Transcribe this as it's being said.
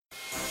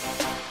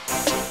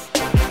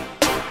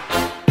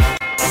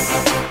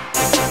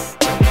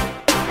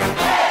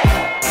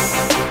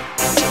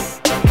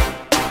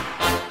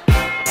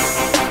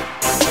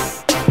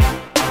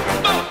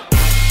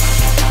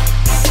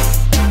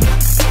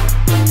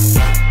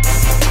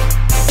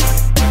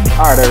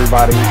right,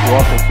 everybody.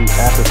 Welcome to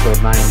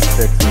episode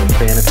 96 of the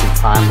Fantasy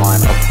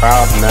Timeline, a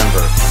proud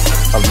member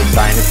of the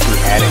Dynasty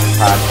Addict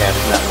Podcast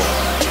Network.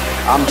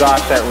 I'm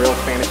Josh at Real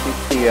Fantasy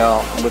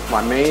TL. I'm with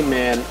my main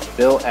man,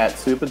 Bill at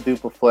Super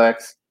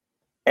Duperflex,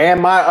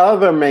 and my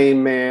other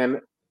main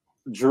man,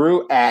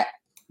 Drew at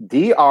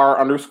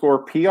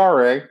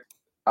DR_PRA.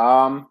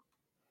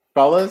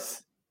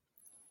 Fellas,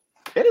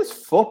 it is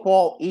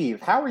football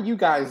eve. How are you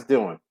guys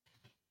doing?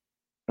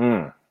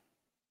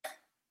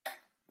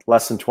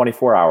 Less than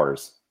 24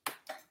 hours.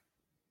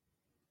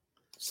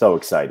 So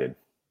excited.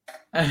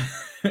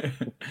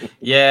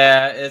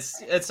 Yeah,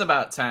 it's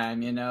about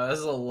time, you know. This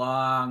is a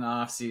long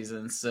off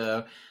season,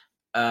 so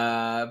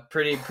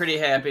pretty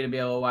happy to be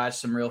able to watch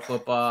some real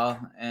football.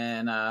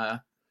 And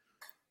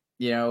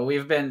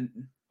we've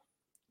been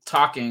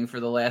talking for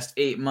the last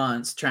 8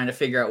 months trying to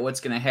figure out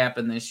what's going to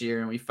happen this year,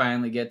 and we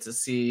finally get to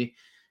see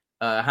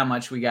how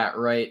much we got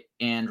right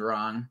and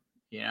wrong.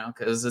 You know,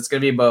 because it's going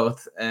to be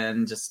both,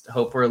 and just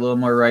hope we're a little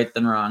more right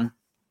than wrong.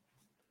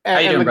 How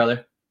you doing,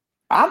 brother?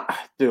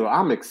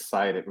 I'm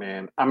excited,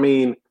 man. I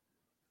mean,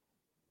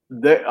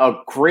 they're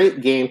a great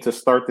game to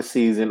start the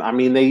season. I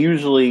mean, they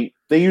usually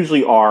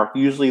are.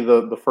 Usually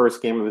the first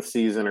game of the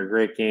season are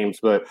great games,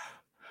 but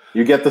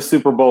you get the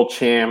Super Bowl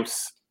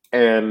champs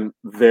and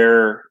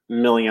their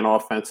million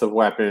offensive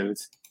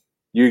weapons.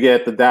 You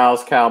get the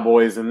Dallas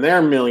Cowboys and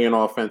their million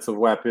offensive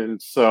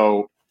weapons.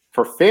 So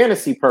for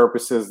fantasy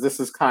purposes, this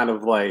is kind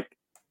of like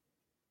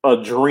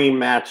a dream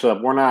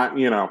matchup. We're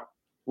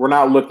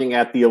not looking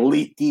at the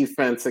elite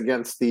defense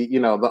against the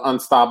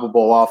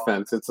unstoppable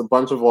offense. It's a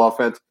bunch of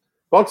offense.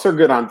 Bucs are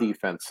good on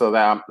defense, so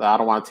that I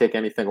don't want to take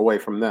anything away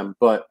from them.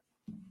 But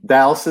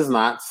Dallas is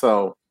not.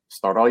 So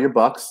start all your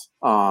Bucs.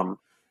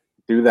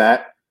 Do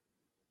that,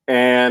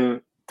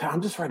 and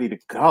I'm just ready to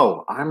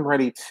go. I'm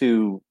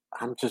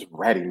just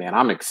ready, man.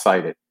 I'm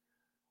excited.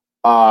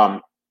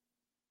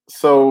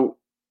 So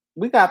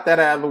we got that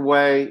out of the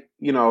way.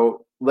 You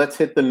know, let's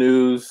hit the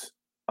news.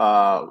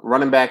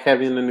 Running back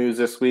heavy in the news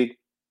this week.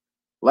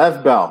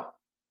 Lev Bell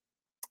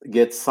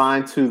gets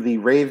signed to the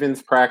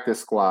Ravens practice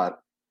squad.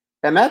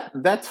 And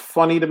that's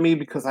funny to me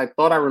because I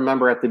thought I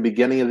remember at the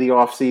beginning of the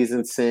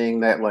offseason saying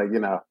that,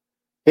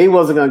 he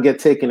wasn't going to get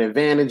taken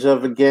advantage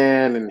of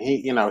again. And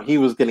he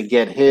was going to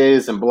get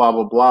his and blah,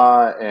 blah,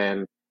 blah.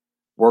 And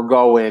we're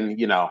going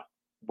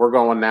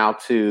now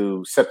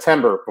to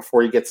September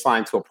before he gets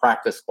signed to a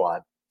practice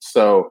squad.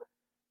 So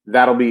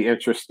that'll be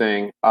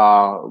interesting.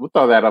 We'll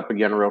throw that up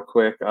again real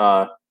quick.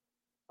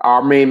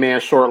 Our main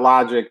man, Short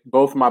Logic,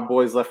 both of my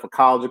boys left for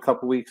college a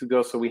couple weeks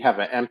ago, so we have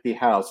an empty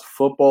house.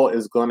 Football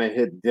is going to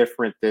hit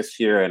different this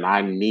year, and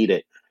I need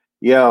it.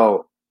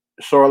 Yo,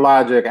 Short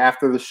Logic,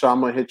 after the show,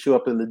 I'm going to hit you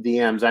up in the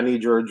DMs. I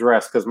need your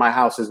address because my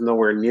house is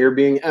nowhere near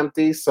being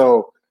empty,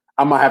 so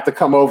I'm going to have to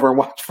come over and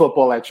watch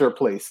football at your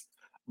place.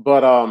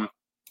 But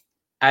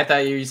I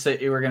thought you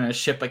said you were going to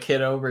ship a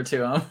kid over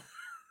to him.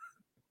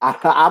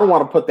 I don't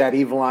want to put that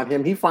evil on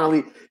him.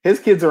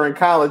 His kids are in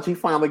college. He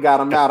finally got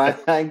them out. I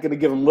ain't going to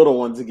give him little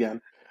ones again.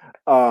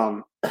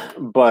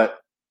 But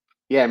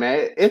yeah,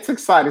 man, it's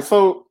exciting.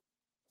 So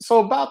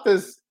about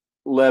this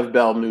Lev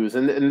Bell news,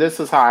 and this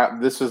is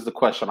the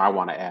question I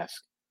want to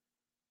ask.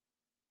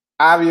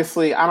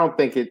 Obviously, I don't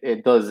think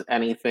it does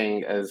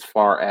anything as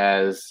far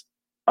as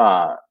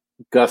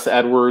Gus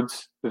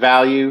Edwards'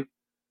 value,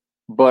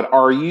 but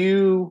are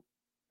you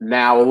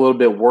now a little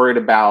bit worried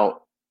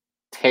about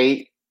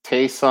Taysom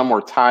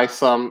or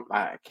Tysum,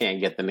 I can't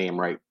get the name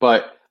right,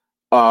 but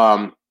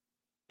and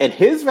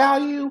his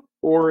value,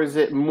 or is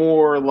it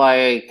more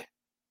like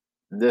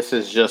this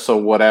is just a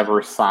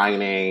whatever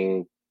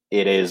signing,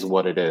 it is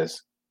what it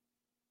is?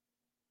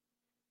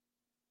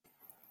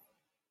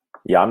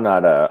 Yeah, I'm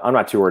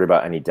not too worried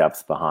about any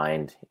depth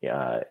behind.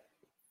 I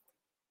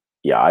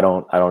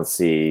don't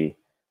see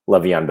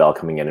Le'Veon Bell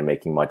coming in and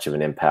making much of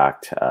an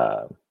impact.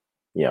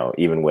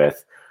 Even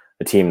with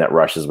a team that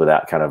rushes with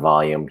that kind of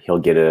volume, he'll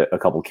get a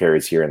couple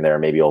carries here and there.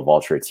 Maybe he'll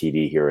vulture a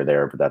TD here or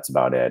there, but that's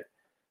about it.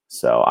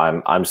 So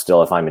I'm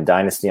still, if I'm in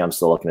Dynasty, I'm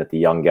still looking at the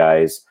young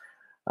guys.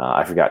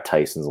 I forgot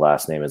Tyson's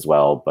last name as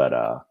well, but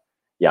I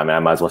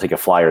might as well take a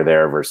flyer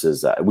there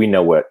versus we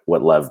know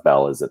what Lev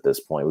Bell is at this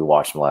point. We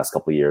watched him the last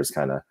couple of years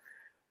kind of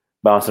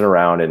bouncing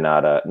around and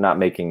not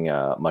making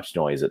much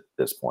noise at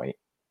this point.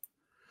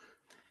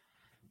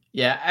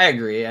 Yeah, I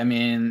agree. I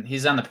mean,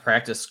 he's on the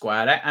practice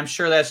squad. I'm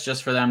sure that's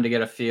just for them to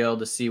get a feel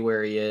to see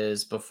where he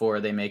is before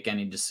they make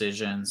any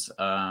decisions.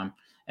 And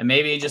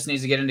maybe he just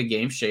needs to get into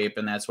game shape,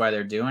 and that's why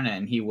they're doing it.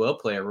 And he will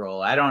play a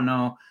role. I don't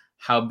know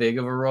how big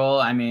of a role.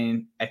 I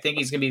mean, I think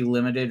he's going to be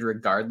limited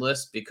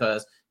regardless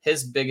because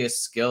his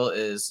biggest skill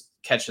is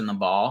catching the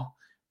ball,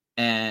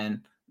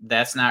 and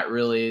that's not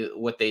really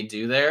what they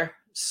do there.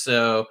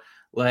 So,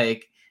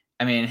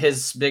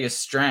 his biggest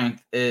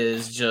strength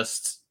is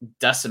just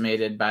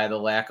decimated by the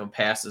lack of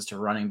passes to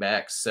running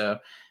backs. So,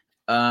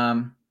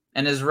 and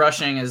his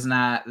rushing is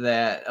not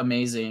that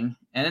amazing,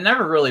 and it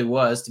never really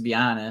was, to be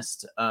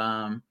honest.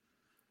 Even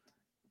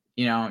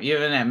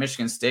at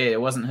Michigan State,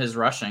 it wasn't his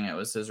rushing, it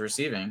was his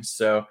receiving.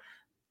 So,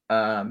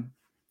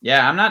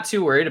 Yeah, I'm not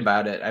too worried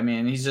about it. I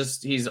mean,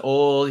 he's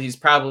old. He's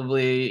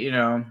probably,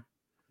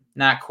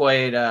 not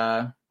quite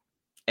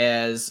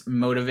as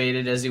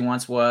motivated as he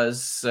once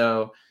was.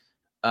 So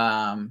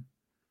I'd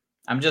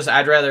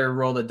rather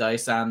roll the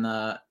dice on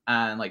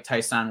like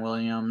Tyson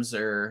Williams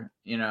or,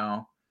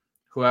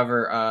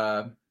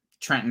 whoever,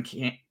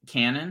 Trenton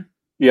Cannon.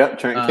 Yep,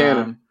 Trent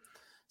Cannon.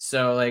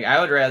 So like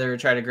I would rather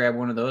try to grab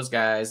one of those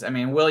guys. I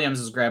mean, Williams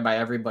is grabbed by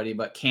everybody,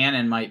 but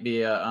Cannon might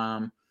be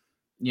a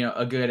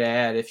good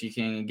ad if you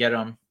can get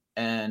him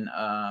and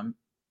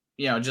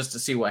just to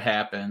see what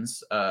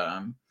happens.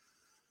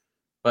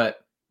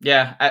 But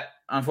yeah,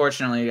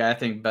 unfortunately, I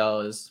think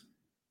Bell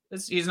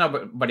he's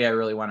nobody I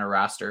really want to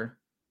roster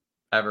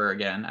ever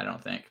again. I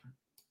don't think.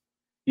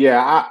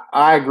 Yeah,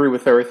 I agree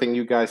with everything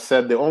you guys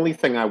said. The only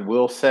thing I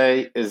will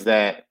say is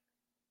that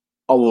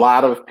a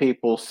lot of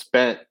people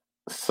spent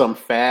some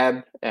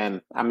fab,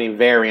 and I mean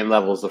varying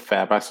levels of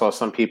fab. I saw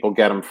some people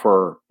get them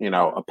for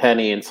a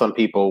penny, and some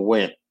people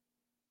went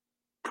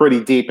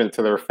pretty deep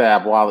into their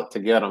fab wallet to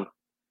get them.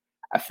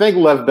 I think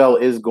Lev Bell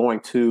is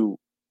going to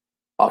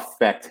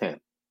affect him.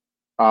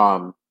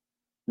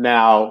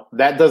 Now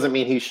that doesn't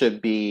mean he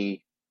should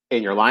be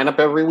in your lineup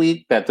every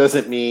week. That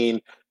doesn't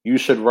mean you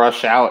should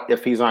rush out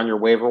if he's on your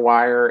waiver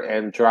wire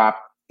and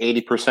drop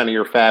 80% of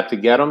your fab to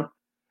get him.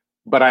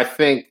 But I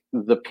think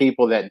the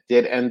people that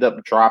did end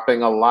up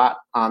dropping a lot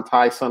on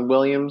Tyson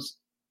Williams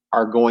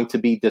are going to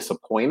be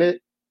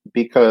disappointed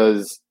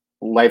because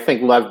I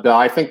think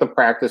the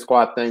practice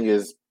squad thing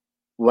is,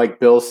 like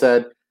Bill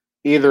said,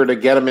 either to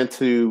get him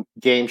into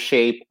game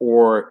shape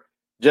or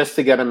just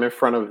to get him in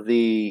front of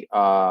the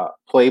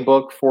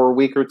playbook for a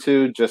week or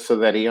two, just so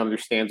that he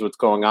understands what's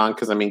going on.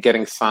 Because, I mean,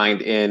 getting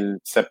signed in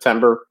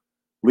September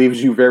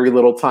leaves you very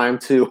little time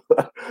to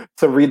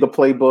to read the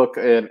playbook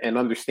and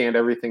understand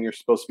everything you're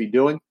supposed to be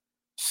doing.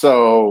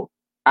 So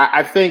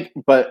I think,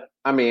 but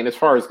I mean, as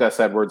far as Gus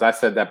Edwards, I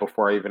said that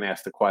before I even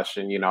asked the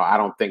question. I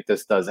don't think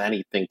this does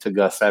anything to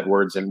Gus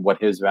Edwards and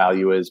what his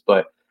value is,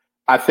 but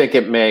I think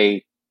it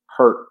may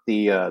hurt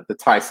the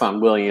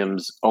Tyson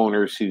Williams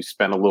owners who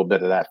spent a little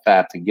bit of that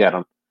fab to get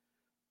him.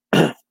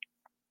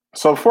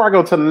 So before I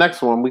go to the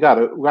next one, we got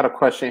a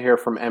question here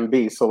from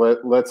MB. So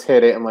let's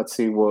hit it and let's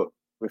see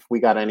if we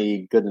got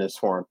any goodness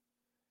for him.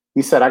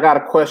 He said, I got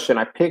a question.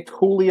 I picked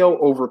Julio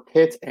over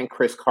Pitts and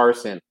Chris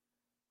Carson.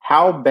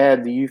 How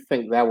bad do you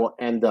think that will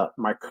end up?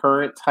 My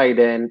current tight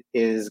end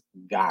is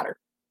Goddard.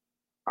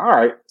 All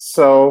right.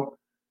 So,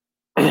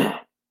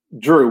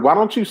 Drew, why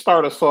don't you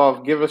start us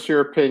off? Give us your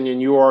opinion.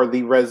 You are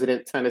the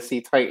resident Tennessee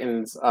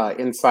Titans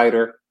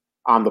insider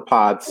on the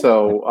pod.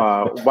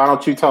 So why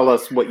don't you tell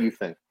us what you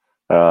think?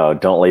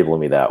 Don't label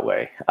me that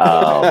way.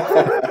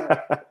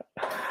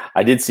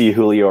 I did see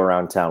Julio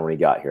around town when he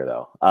got here,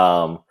 though.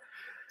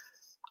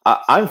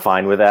 I'm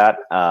fine with that.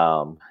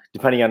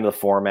 Depending on the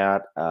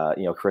format,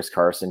 Chris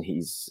Carson,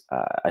 he's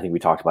I think we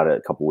talked about it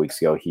a couple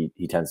weeks ago.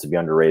 He tends to be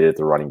underrated at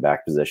the running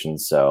back position.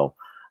 So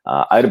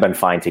I'd have been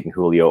fine taking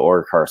Julio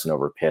or Carson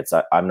over Pitts.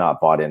 I'm not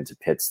bought into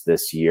Pitts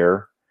this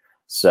year.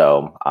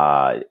 So,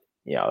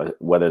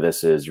 whether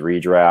this is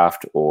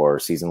redraft or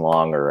season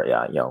long or,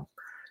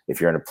 if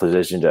you're in a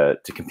position to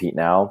compete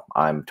now,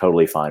 I'm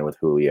totally fine with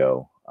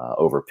Julio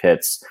over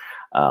Pitts.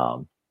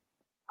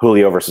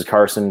 Julio versus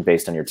Carson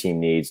based on your team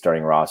needs,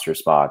 starting roster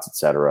spots,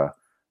 etc.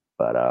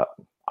 But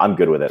I'm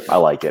good with it. I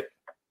like it.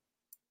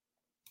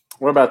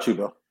 What about you,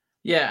 Bill?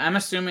 Yeah, I'm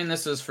assuming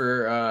this is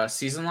for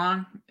season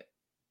long.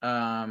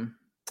 I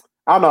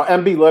don't know.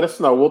 MB, let us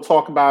know. We'll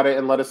talk about it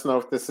and let us know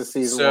if this is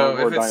season long.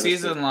 So if it's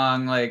season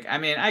long, like, I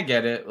mean, I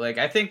get it. Like,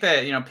 I think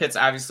that, Pitts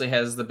obviously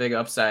has the big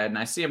upside, and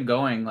I see him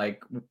going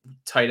like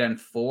tight end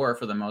 4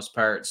 for the most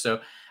part.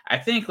 So I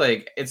think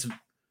like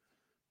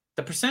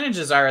the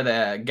percentages are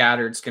that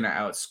Goddard's going to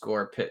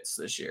outscore Pitts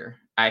this year.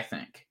 I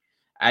think.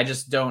 I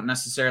just don't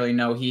necessarily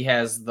know he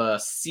has the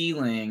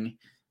ceiling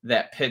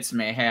that Pitts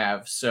may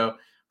have. So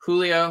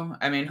Julio,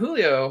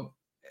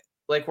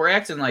 like we're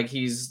acting like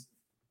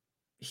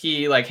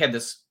he like had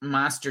this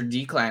monster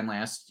decline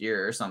last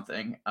year or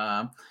something.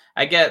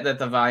 I get that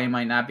the volume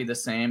might not be the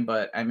same,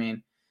 but I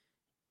mean,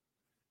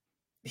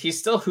 he's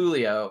still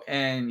Julio,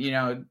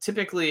 and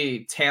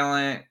typically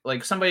talent,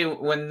 like somebody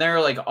when they're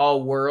like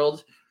all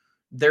world,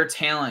 their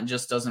talent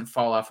just doesn't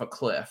fall off a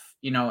cliff,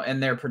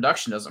 and their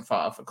production doesn't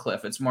fall off a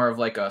cliff. It's more of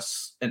like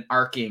an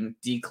arcing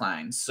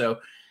decline. So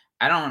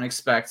I don't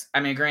expect,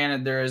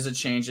 granted there is a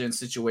change in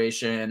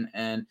situation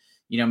and,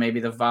 maybe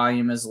the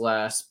volume is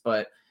less,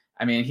 but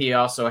I mean, he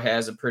also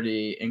has a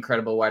pretty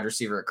incredible wide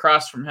receiver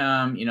across from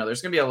him.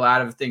 There's going to be a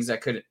lot of things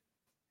that could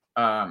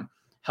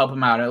help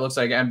him out. It looks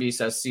like MB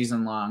says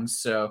season long.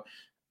 So,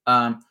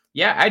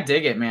 yeah, I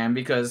dig it, man,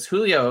 because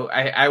Julio,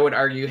 I would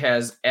argue,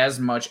 has as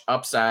much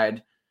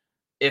upside,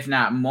 if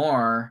not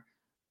more,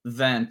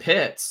 than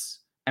Pitts.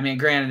 I mean,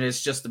 granted,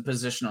 it's just the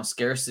positional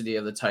scarcity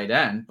of the tight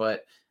end,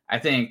 but I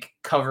think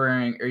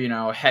covering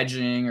or,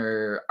 hedging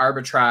or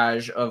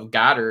arbitrage of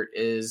Goddard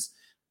is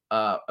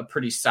a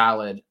pretty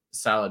solid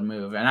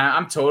move. And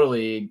I'm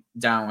totally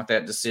down with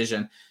that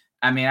decision.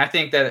 I mean, I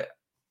think that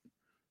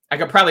I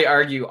could probably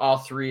argue all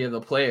three of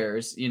the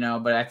players,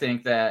 but I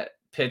think that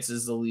Pitts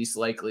is the least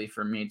likely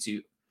for me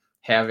to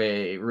have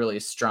a really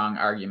strong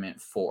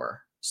argument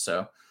for.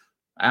 So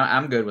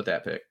I'm good with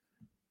that pick.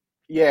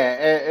 Yeah,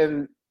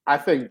 and I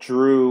think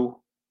Drew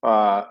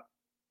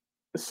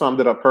summed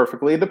it up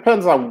perfectly. It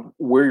depends on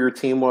where your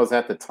team was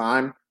at the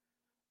time.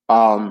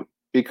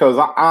 Because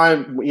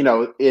I'm,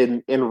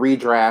 in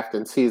redraft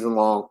and season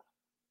long,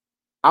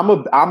 I'm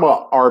a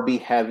RB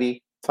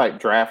heavy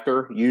type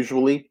drafter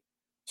usually.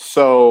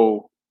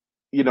 So,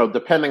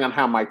 depending on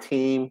how my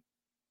team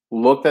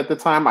looked at the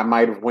time, I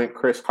might have went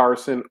Chris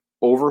Carson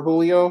over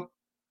Julio,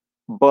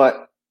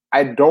 but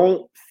I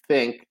don't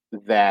think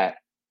that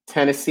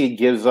Tennessee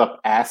gives up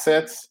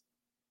assets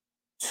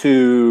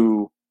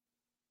to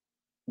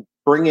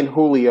bring in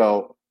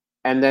Julio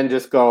and then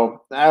just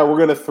go, we're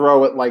going to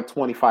throw it like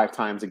 25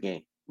 times a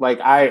game. Like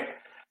I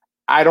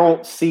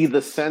don't see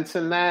the sense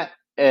in that.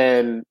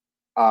 And,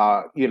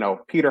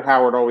 Peter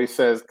Howard always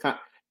says,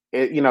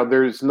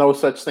 there's no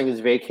such thing as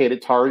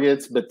vacated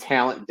targets, but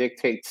talent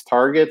dictates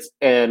targets.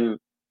 And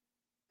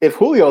if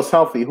Julio's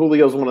healthy,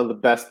 Julio's one of the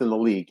best in the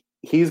league.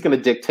 He's going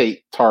to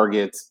dictate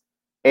targets.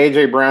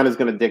 AJ Brown is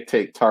going to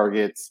dictate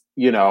targets.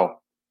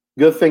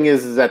 Good thing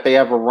is that they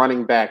have a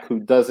running back who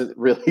doesn't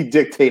really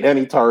dictate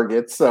any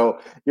targets. So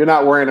you're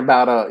not worrying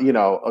about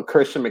a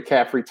Christian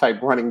McCaffrey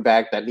type running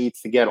back that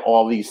needs to get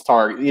all these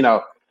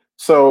targets,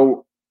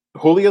 So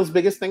Julio's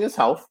biggest thing is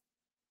health.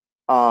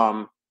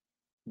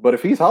 But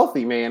if he's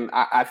healthy, man,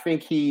 I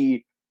think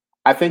he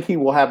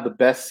will have the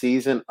best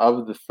season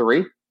of the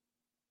three.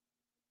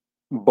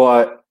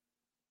 But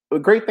the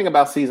great thing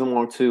about season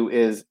long too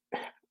is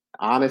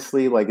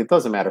honestly, like, it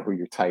doesn't matter who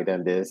your tight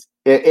end is.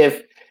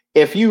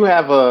 If you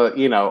have a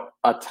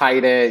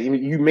tight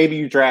end,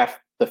 you draft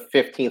the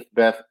 15th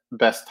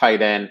best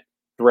tight end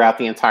throughout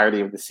the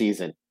entirety of the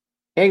season.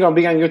 He ain't gonna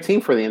be on your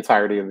team for the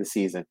entirety of the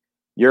season.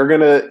 You're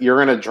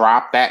gonna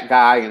drop that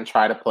guy and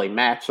try to play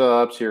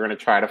matchups. You're gonna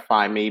try to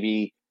find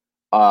maybe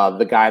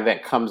the guy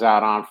that comes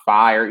out on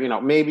fire.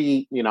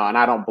 Maybe and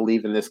I don't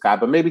believe in this guy,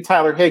 but maybe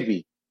Tyler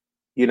Higbee.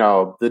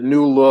 The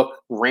new look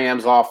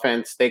Rams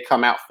offense. They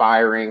come out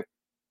firing.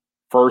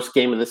 First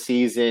game of the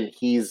season,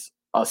 he's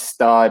a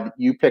stud.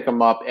 You pick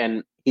him up,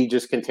 and he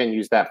just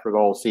continues that for the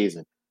whole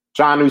season.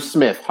 Jonnu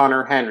Smith,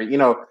 Hunter Henry.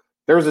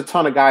 There's a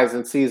ton of guys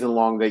in season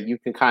long that you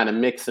can kind of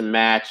mix and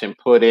match and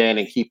put in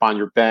and keep on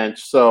your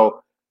bench.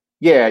 So,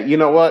 yeah, you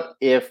know what?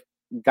 If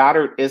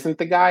Goddard isn't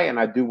the guy, and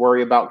I do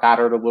worry about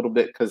Goddard a little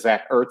bit because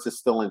Zach Ertz is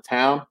still in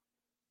town,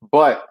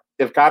 but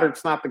if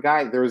Goddard's not the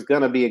guy, there's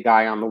going to be a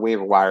guy on the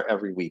waiver wire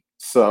every week.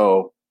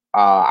 So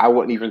I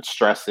wouldn't even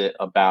stress it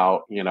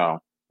about,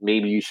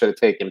 maybe you should have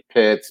taken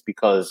Pitts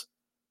because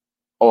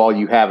all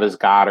you have is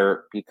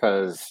Goddard.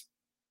 Because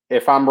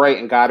if I'm right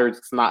and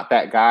Goddard's not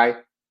that guy,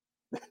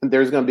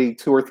 there's going to be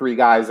 2 or 3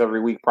 guys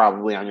every week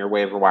probably on your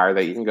waiver wire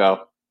that you can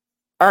go,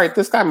 all right,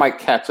 this guy might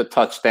catch a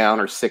touchdown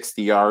or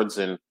 60 yards,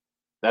 and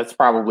that's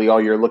probably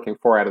all you're looking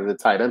for out of the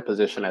tight end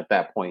position at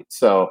that point.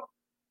 So,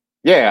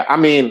 yeah, I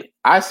mean,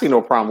 I see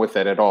no problem with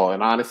it at all.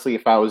 And honestly,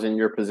 if I was in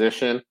your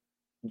position,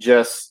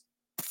 just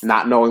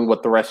not knowing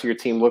what the rest of your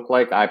team looked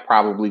like, I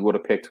probably would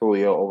have picked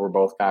Julio over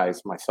both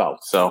guys myself.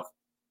 So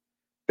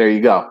there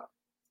you go.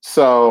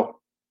 So,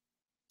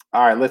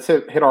 all right, let's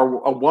hit our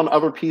one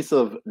other piece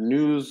of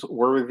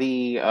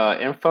newsworthy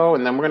info,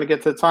 and then we're going to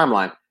get to the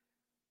timeline.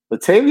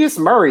 Latavius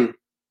Murray,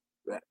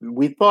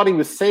 we thought he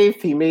was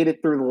safe. He made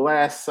it through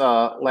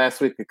the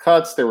last week of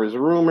cuts. There was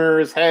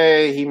rumors,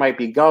 hey, he might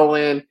be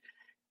going.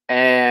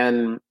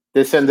 And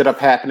this ended up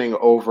happening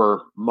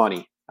over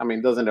money. I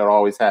mean, doesn't it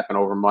always happen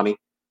over money?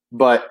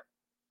 But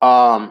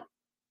what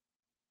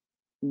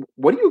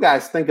do you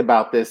guys think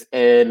about this?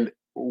 And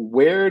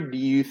where do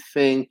you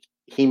think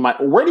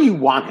where do you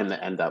want him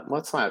to end up?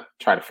 Let's not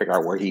try to figure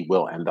out where he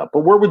will end up, but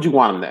where would you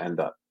want him to end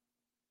up?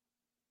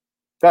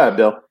 Go ahead,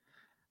 Bill.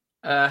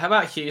 How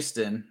about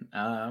Houston?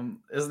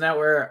 Isn't that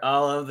where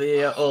all of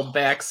the old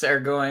backs are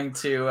going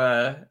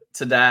to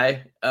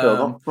die?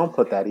 Bill, don't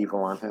put that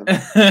evil on him.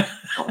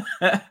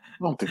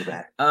 Don't do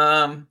that.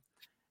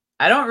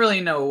 I don't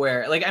really know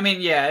where. Like, I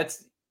mean, yeah,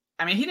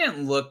 he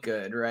didn't look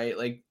good, right?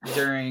 Like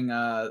during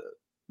the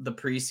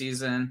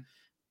preseason.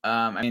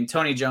 I mean,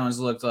 Tony Jones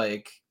looked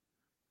like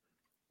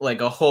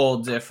a whole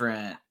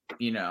different,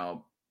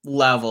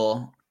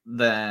 level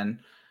than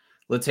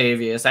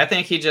Latavius. I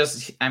think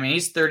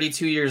he's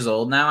 32 years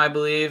old now, I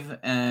believe.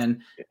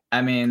 And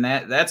I mean,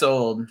 that's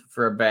old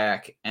for a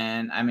back.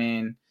 And I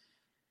mean,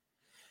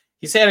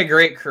 he's had a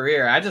great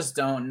career. I just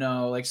don't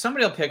know. Like,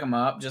 somebody will pick him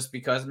up just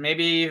because,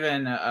 maybe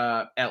even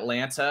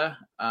Atlanta,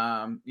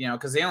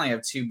 because they only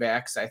have 2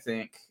 backs, I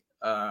think.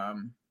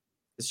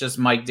 It's just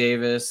Mike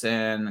Davis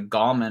and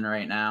Gallman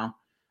right now.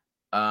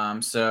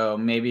 So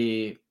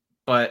maybe,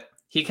 but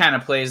he kind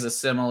of plays a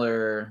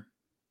similar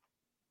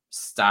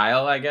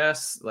style, I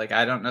guess. Like,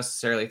 I don't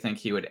necessarily think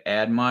he would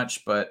add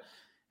much, but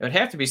it would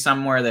have to be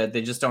somewhere that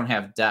they just don't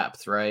have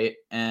depth, right?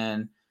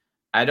 And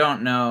I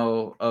don't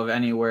know of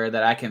anywhere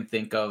that I can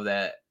think of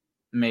that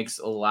makes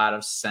a lot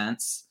of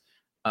sense.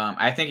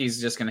 I think he's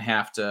just going to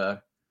have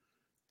to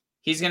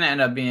he's gonna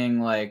end up being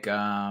like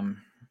oh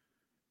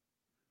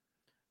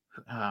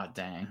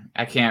dang,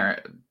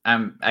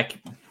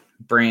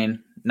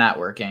 brain not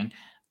working.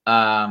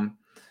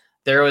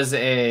 There was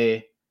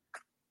a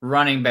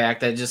running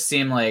back that just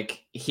seemed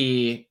like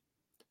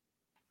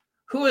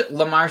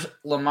Lamar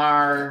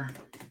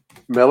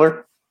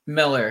Miller,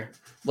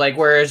 like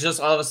where it's just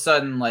all of a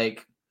sudden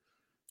like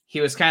he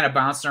was kind of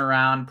bouncing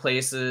around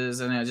places,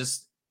 and it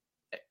just,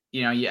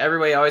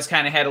 everybody always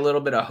kind of had a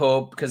little bit of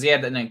hope because he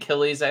had an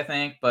Achilles, I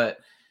think, but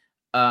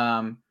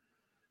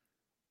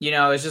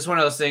it's just one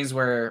of those things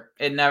where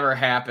it never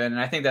happened. And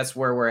I think that's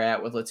where we're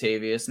at with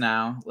Latavius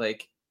now.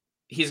 Like,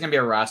 he's gonna be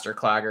a roster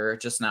clogger,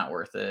 just not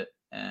worth it.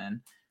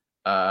 And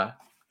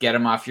get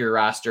him off your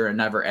roster and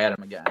never add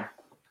him again.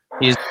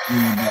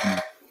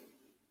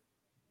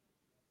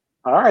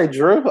 All right,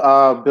 Drew.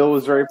 Bill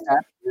was very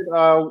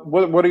passionate.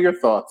 What are your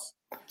thoughts?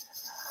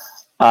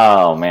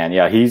 Oh man,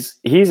 yeah, he's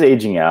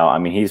aging out. I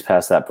mean, he's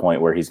past that point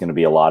where he's going to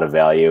be a lot of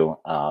value.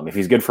 If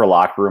he's good for a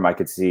locker room, I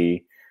could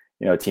see,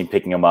 a team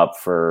picking him up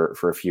for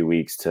a few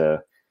weeks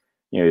to,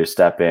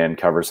 step in,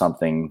 cover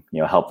something,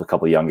 help a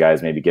couple of young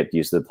guys maybe get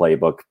used to the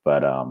playbook.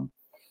 But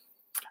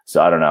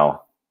so I don't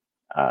know.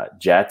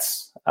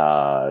 Jets.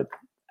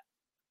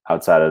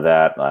 Outside of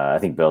that, I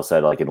think Bill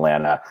said like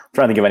Atlanta. I'm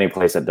trying to think of any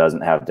place that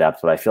doesn't have depth,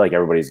 but I feel like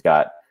everybody's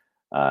got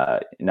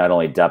not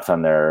only depth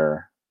on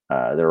their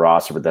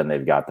roster, but then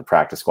they've got the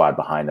practice squad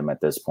behind them at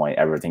this point.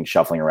 Everything's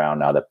shuffling around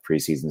now that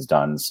preseason's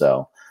done.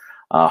 So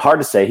hard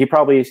to say. He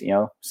probably,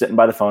 sitting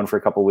by the phone for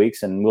a couple of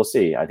weeks, and we'll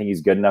see. I think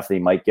he's good enough that he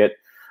might get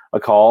a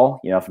call,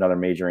 if another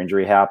major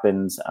injury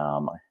happens.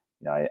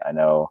 I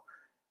know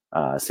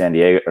San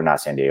Diego, or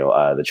not San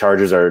Diego, the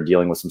Chargers are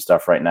dealing with some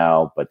stuff right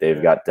now, but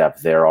they've got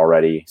depth there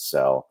already.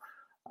 So,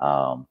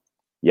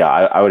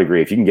 I would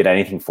agree. If you can get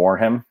anything for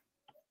him,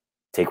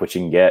 take what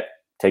you can get.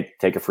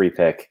 Take a free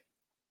pick.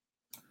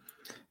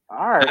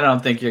 All right. I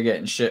don't think you're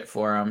getting shit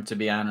for him, to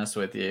be honest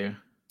with you.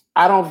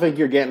 I don't think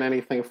you're getting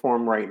anything for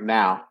him right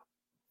now.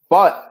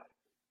 But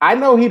I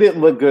know he didn't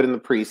look good in the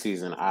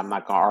preseason. I'm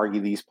not going to argue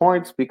these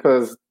points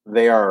because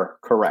they are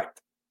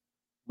correct.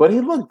 But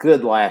he looked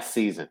good last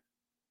season.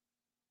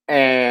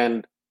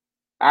 And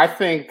I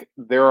think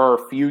there are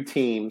a few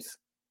teams.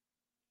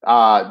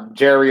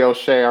 Jerry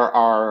O'Shea,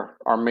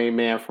 our main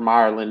man from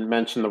Ireland,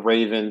 mentioned the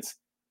Ravens.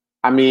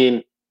 I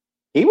mean,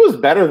 he was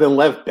better than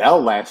Lev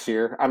Bell last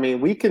year. I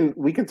mean, we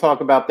can talk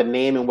about the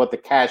name and what the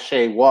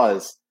cachet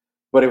was,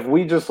 but if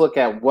we just look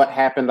at what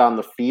happened on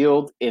the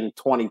field in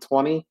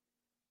 2020,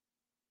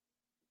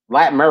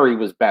 Lat Murray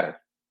was better.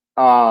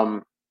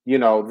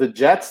 The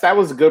Jets, that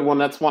was a good one.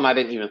 That's one I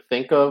didn't even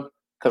think of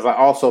because I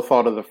also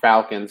thought of the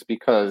Falcons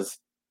because,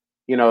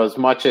 as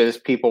much as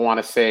people want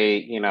to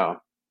say,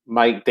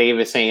 Mike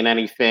Davis ain't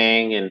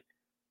anything and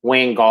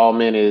Wayne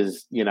Gallman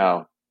is,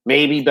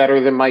 maybe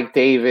better than Mike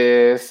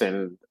Davis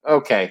and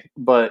okay.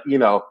 But,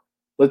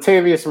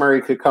 Latavius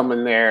Murray could come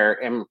in there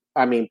and,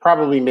 I mean,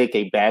 probably make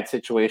a bad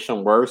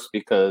situation worse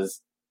because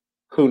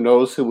who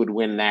knows who would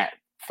win that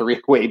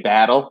three-way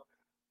battle.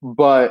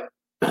 But,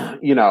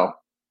 he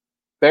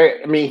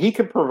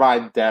could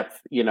provide depth,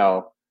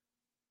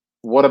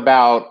 What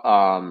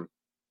about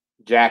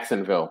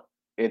Jacksonville?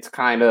 It's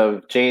kind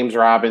of James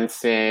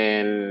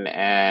Robinson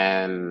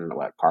and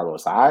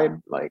Carlos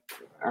Hyde. Like,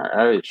 all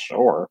right,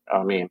 sure.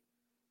 I mean,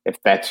 if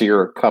that's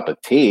your cup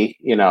of tea,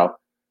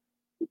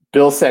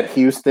 Bill said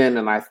Houston,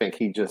 and I think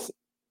he just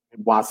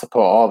wants to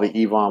put all the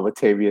evil on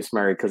Latavius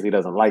Murray because he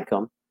doesn't like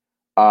him.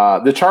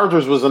 The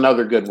Chargers was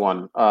another good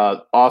one.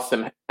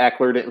 Austin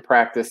Eckler didn't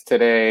practice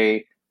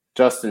today.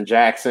 Justin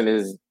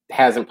Jackson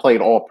hasn't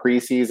played all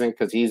preseason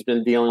because he's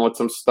been dealing with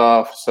some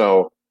stuff.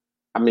 So,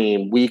 I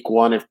mean, week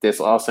one, if this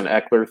Austin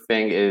Eckler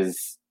thing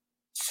is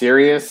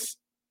serious,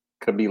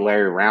 could be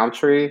Larry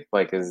Roundtree.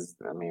 Is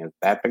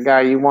that the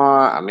guy you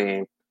want? I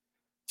mean,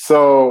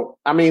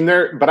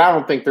 but I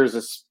don't think there's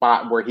a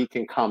spot where he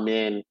can come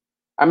in.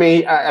 I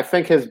mean, I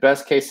think his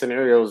best case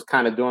scenario is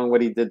kind of doing what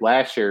he did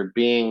last year,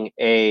 being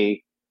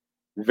a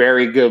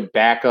very good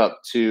backup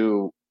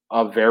to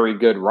a very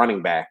good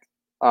running back.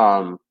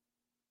 And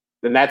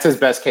that's his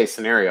best case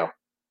scenario.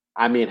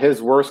 I mean,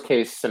 his worst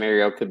case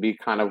scenario could be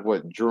kind of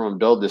what Drew and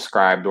Bill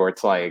described, where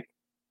it's like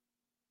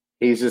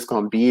he's just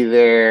going to be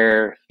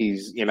there.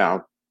 He's,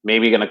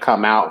 maybe going to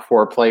come out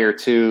for a play or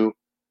two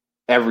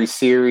every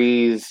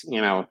series.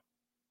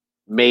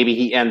 Maybe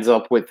he ends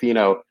up with,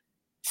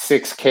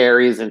 6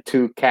 carries and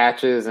 2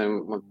 catches.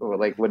 And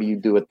what do you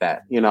do with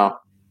that? How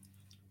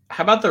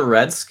about the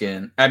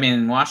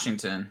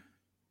Washington?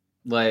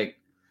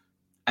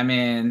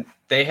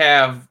 They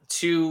have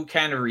 2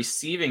 kind of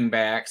receiving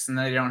backs, and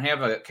they don't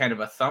have a kind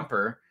of a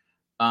thumper.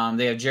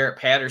 They have Jarrett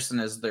Patterson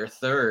as their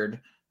third.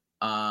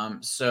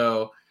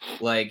 McKissick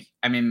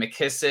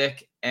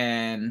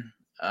and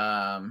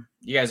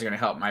you guys are going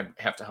to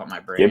have to help my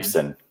brain.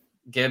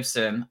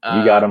 Gibson.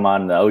 You got him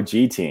on the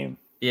OG team.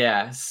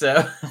 Yeah.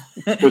 So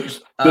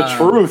the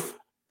truth.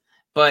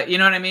 But you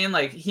know what I mean?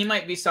 He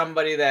might be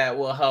somebody that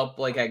will help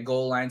at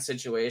goal line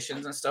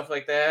situations and stuff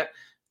like that.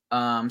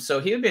 So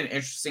he would be an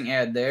interesting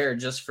ad there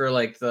just for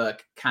like the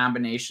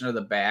combination of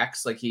the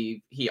backs. Like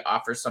he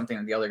offers something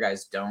that the other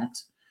guys don't.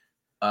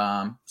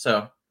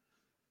 So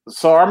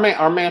our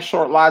man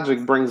Short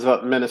Logic brings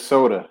up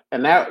Minnesota,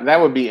 and that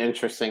would be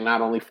interesting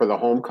not only for the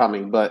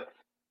homecoming, but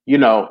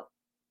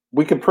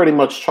we could pretty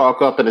much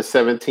chalk up in a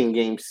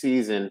 17-game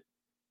season.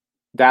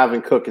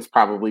 Dalvin Cook is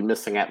probably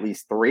missing at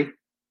least 3.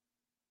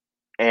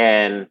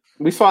 And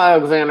we saw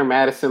Alexander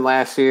Madison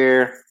last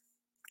year.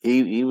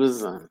 He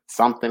was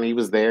something. He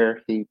was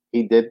there. He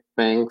did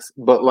things.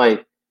 But,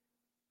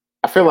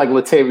 I feel like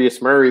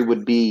Latavius Murray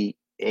would be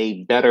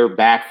a better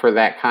back for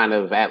that kind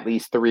of at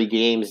least 3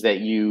 games that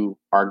you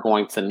are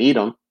going to need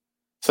him.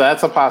 So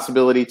that's a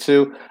possibility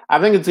too. I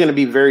think it's going to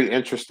be very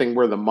interesting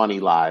where the money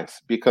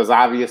lies, because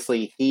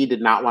obviously he did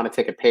not want to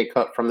take a pay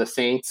cut from the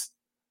Saints,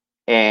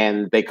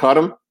 and they cut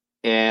him.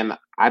 And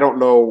I don't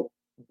know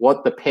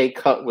what the pay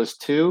cut was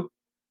to,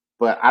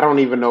 but I don't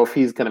even know if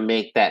he's going to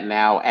make that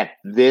now at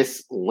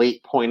this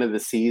late point of the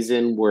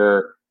season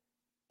where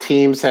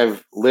teams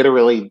have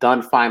literally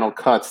done final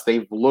cuts.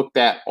 They've looked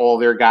at all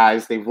their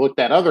guys. They've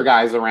looked at other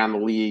guys around the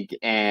league,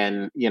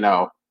 and,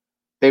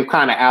 they've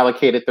kind of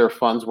allocated their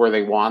funds where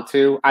they want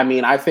to. I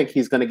mean, I think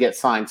he's going to get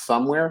signed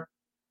somewhere,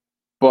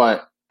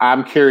 but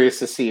I'm curious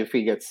to see if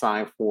he gets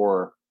signed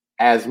for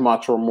as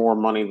much or more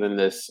money than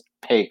this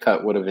pay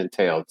cut would have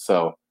entailed.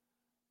 So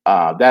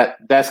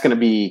that's going to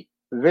be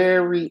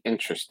very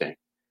interesting.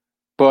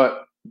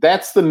 But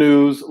that's the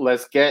news.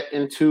 Let's get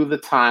into the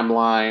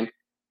timeline.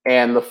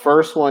 And the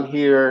first one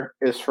here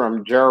is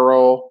from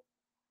Gerald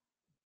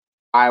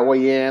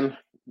Iwayan.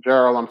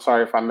 Gerald, I'm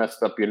sorry if I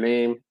messed up your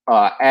name.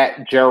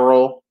 At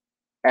Gerald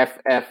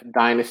FF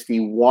Dynasty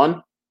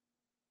 1.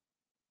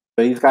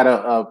 But he's got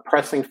a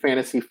pressing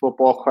fantasy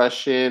football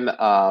question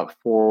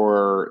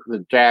for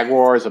the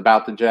Jaguars,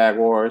 about the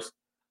Jaguars.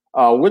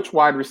 Which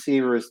wide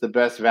receiver is the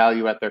best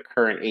value at their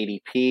current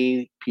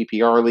ADP,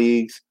 PPR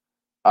leagues?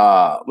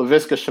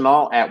 Laviska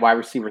Shenault at wide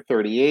receiver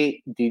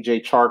 38,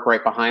 DJ Chark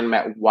right behind him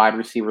at wide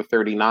receiver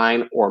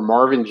 39, or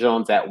Marvin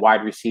Jones at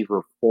wide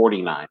receiver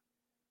 49.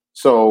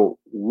 So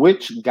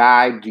which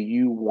guy do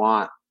you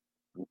want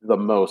the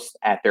most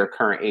at their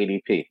current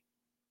ADP?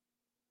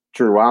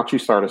 Drew, why don't you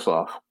start us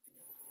off?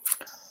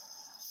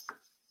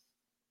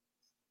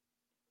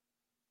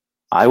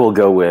 I will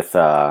go with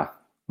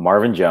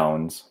Marvin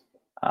Jones.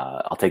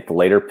 I'll take the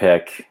later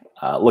pick.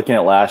 Looking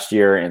at last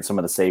year in some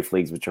of the safe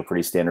leagues, which are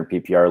pretty standard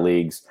PPR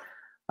leagues,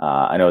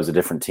 I know it's a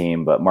different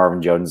team, but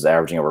Marvin Jones is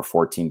averaging over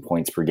 14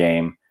 points per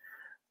game.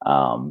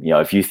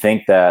 If you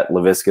think that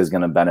Laviska is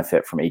going to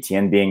benefit from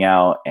Etienne being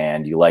out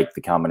and you like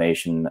the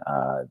combination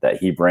that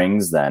he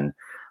brings, then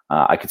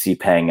I could see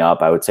paying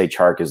up. I would say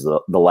Chark is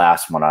the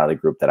last one out of the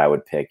group that I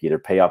would pick. Either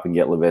pay up and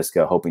get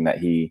Laviska, hoping that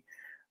he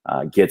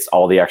gets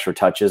all the extra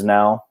touches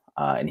now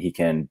and he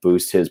can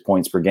boost his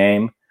points per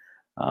game,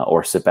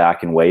 or sit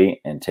back and wait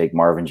and take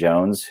Marvin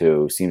Jones,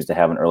 who seems to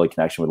have an early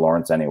connection with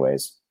Lawrence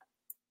anyways.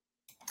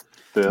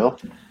 Bill?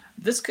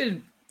 This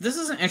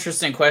is an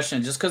interesting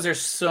question just because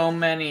there's so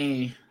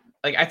many.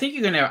 Like, I think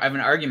you're going to have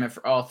an argument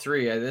for all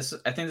 3. I think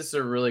this is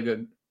a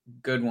really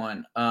good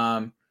one.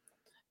 Adding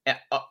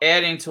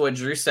to what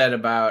Drew said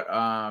about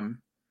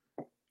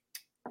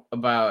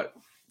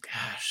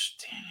gosh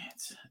dang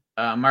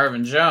it,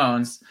 Marvin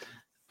Jones.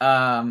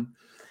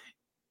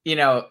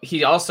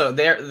 He also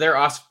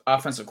their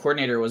offensive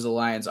coordinator was the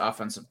Lions'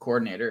 offensive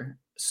coordinator,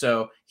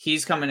 so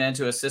he's coming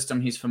into a system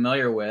he's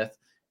familiar with,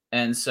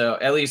 and so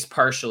at least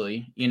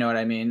partially, you know what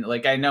I mean.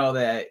 Like, I know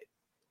that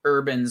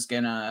Urban's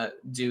gonna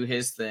do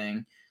his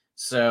thing,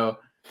 so,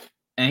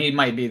 and he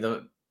might be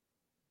the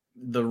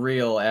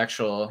real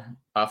actual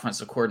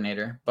offensive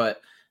coordinator,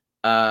 but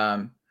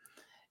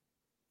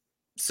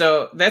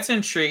so that's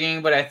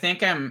intriguing. But I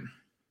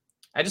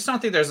just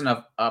don't think there's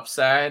enough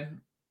upside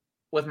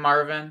with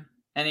Marvin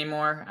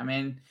anymore. I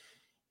mean,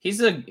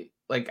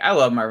 I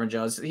love Marvin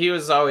Jones. He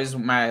was always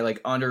my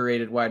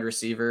underrated wide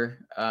receiver.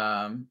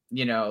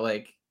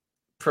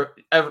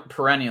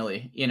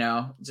 Perennially,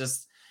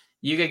 just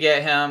you could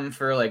get him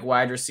for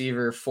wide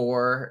receiver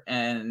 4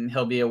 and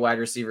he'll be a wide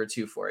receiver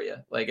 2 for you.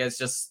 It's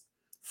just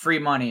free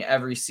money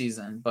every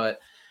season. But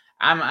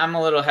I'm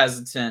a little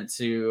hesitant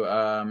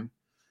to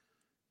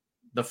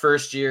the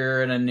first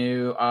year in a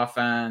new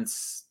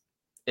offense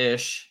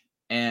ish.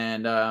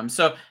 And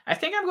so I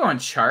think I'm going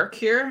Chark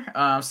here.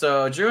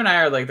 So Drew and I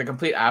are the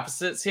complete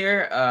opposites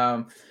here.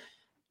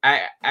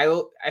 I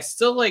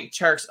still like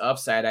Chark's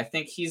upside. I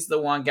think he's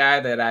the one guy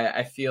that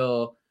I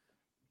feel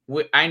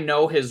I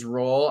know his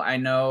role. I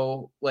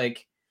know,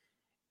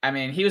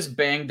 he was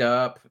banged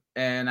up,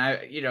 and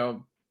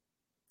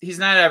he's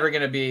not ever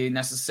going to be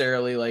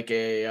necessarily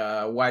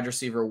a wide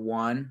receiver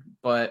 1,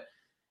 but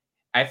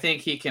I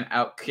think he can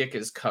outkick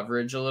his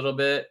coverage a little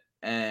bit.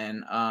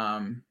 And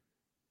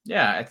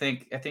yeah, I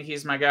think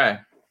he's my guy.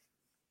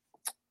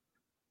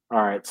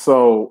 All right,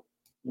 so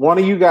one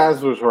of you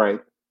guys was right.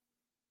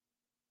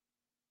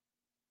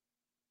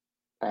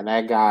 And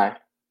that guy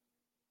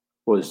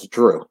was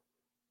Drew.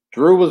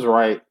 Drew was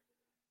right.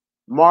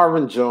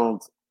 Marvin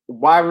Jones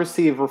wide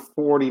receiver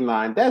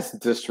 49. That's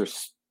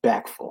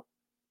disrespectful.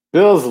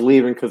 Bill's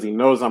leaving because he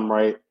knows I'm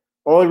right.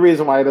 Only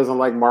reason why he doesn't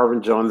like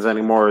Marvin Jones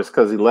anymore is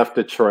because he left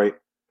Detroit.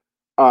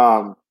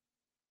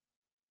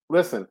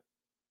 Listen,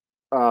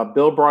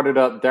 Bill brought it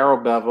up. Darrell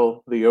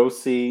Bevell, the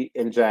OC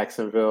in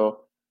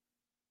Jacksonville,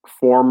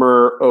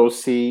 former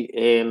OC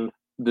in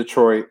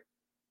Detroit.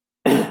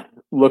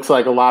 Looks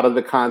like a lot of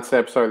the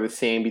concepts are the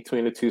same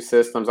between the two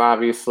systems.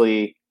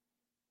 Obviously,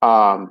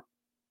 Urban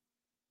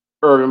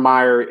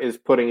Meyer is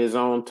putting his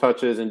own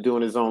touches and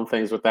doing his own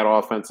things with that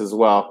offense as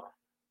well.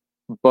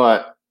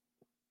 But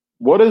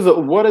what is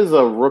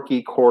a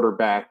rookie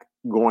quarterback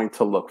going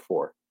to look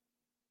for?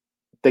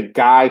 The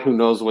guy who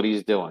knows what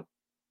he's doing.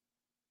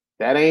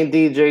 That ain't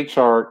DJ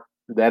Chark.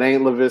 That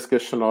ain't Laviska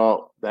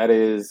Shenault. That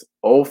is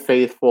Old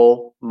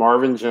Faithful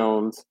Marvin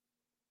Jones.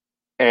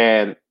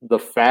 And the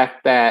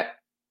fact that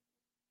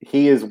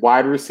he is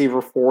wide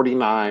receiver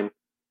 49,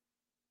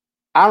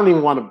 I don't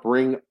even want to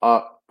bring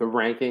up the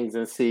rankings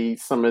and see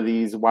some of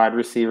these wide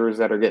receivers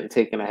that are getting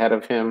taken ahead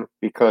of him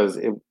because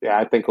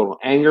I think it will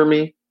anger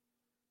me.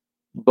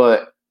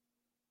 But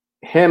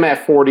him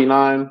at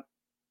 49,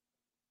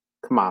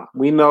 come on.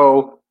 We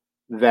know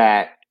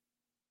that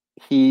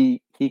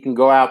he can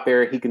go out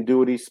there. He can do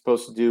what he's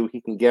supposed to do.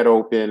 He can get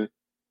open.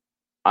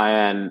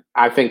 And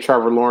I think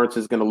Trevor Lawrence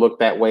is going to look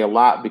that way a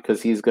lot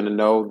because he's going to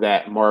know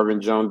that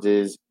Marvin Jones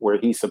is where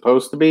he's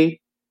supposed to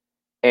be.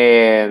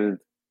 And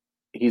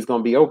he's going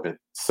to be open.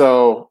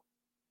 So,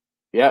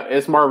 yeah,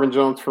 it's Marvin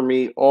Jones for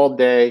me all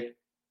day.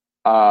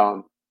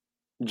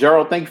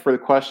 Gerald, thank you for the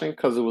question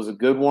because it was a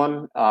good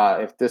one.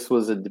 If this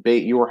was a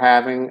debate you were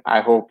having,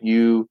 I hope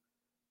you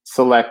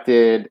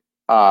selected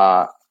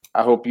Marvin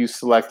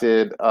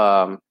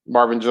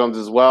Jones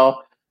as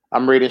well.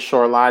 I'm reading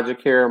Short Logic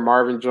here.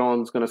 Marvin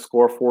Jones going to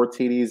score 4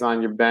 TDs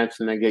on your bench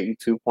and then get you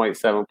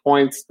 2.7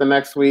 points the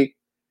next week.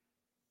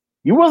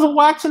 You wasn't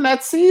watching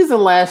that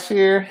season last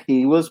year.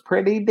 He was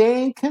pretty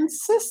dang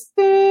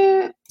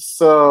consistent.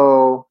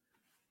 So,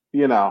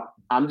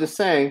 I'm just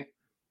saying,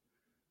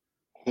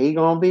 he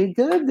going to be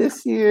good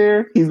this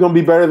year. He's going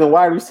to be better than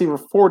wide receiver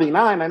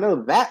 49. I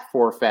know that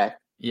for a fact.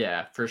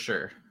 Yeah, for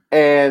sure.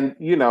 And,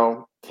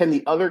 can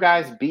the other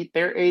guys beat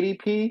their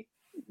ADP?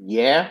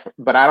 Yeah,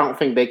 but I don't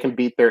think they can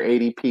beat their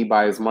ADP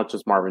by as much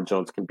as Marvin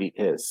Jones can beat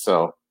his.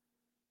 So,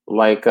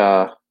 like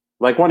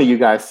one of you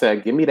guys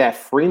said, give me that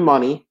free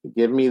money.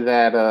 Give me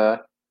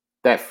that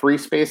free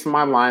space in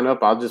my lineup.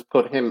 I'll just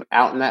put him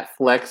out in that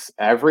flex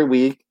every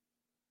week,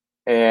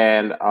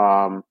 and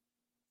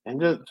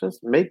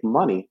just make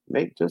money.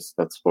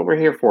 That's what we're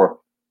here for: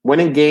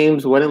 winning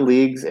games, winning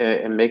leagues,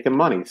 and making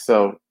money.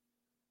 So,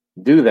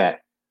 do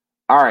that.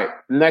 All right,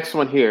 next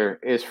one here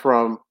is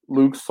from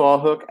Luke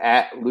Sawhook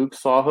at Luke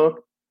Sawhook.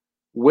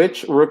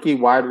 Which rookie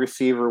wide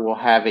receiver will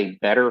have a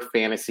better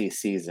fantasy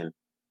season,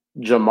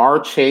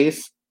 Jamar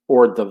Chase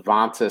or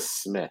Devonta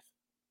Smith?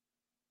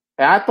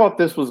 And I thought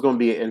this was going to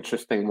be an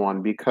interesting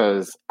one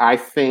because I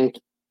think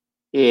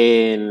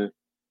in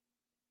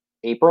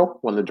April,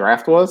 when the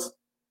draft was,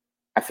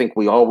 I think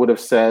we all would have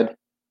said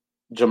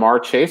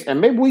Jamar Chase.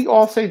 And maybe we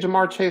all say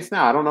Jamar Chase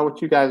now. I don't know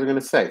what you guys are going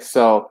to say.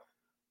 So,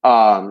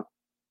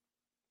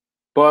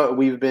 but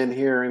we've been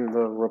hearing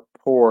the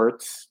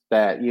reports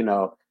that,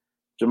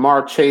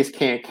 Jamar Chase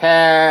can't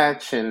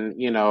catch and,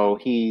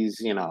 he's,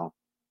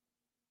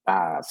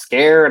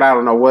 scared. I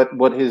don't know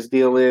what his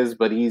deal is,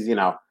 but he's,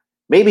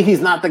 maybe he's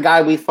not the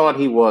guy we thought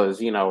he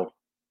was,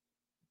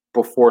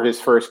 before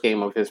his first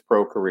game of his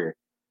pro career.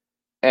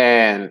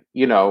 And,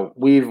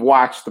 we've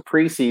watched the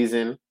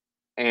preseason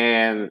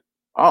and,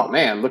 oh,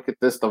 man, look at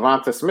this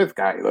Devonta Smith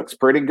guy. He looks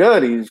pretty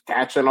good. He's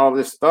catching all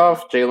this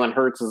stuff. Jalen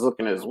Hurts is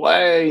looking his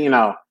way,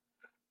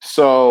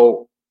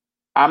 So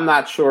I'm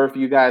not sure if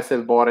you guys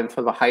have bought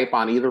into the hype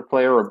on either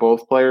player or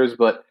both players,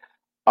 but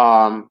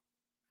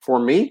for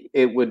me,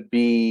 it would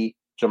be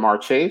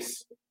Jamar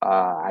Chase.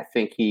 I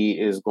think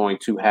he is going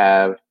to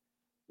have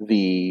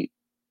the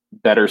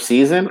better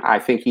season. I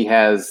think he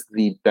has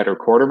the better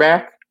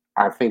quarterback.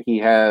 I think he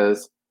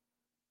has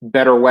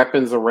better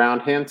weapons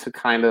around him to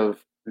kind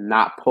of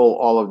not pull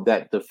all of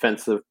that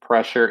defensive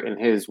pressure in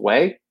his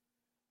way.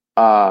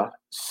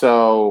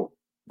 So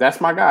that's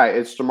my guy.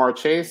 It's Jamar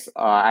Chase.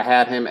 I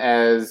had him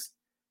as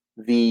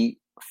the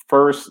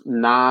first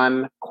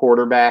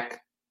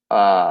non-quarterback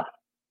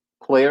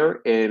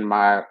player in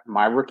my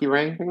rookie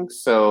rankings.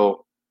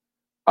 So,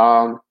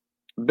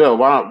 Bill,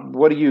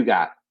 what do you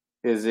got?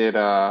 Is it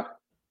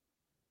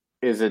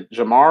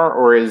Jamar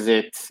or is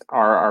it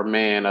our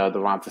man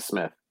Devonta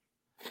Smith?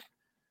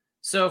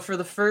 So for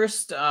the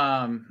first,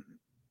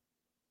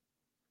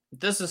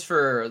 this is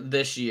for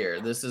this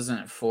year. This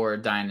isn't for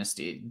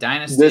Dynasty.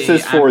 This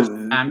is for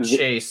I'm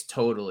Chase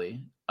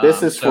totally.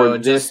 This is for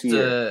this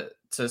year.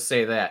 To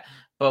say that.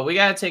 But we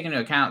got to take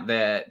into account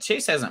that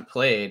Chase hasn't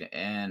played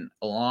in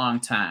a long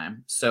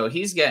time. So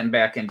he's getting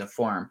back into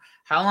form.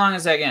 How long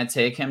is that going to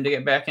take him to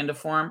get back into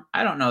form?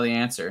 I don't know the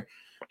answer.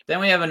 Then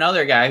we have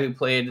another guy who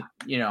played,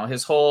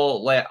 his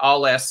whole all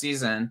last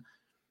season,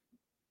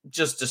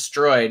 just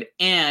destroyed.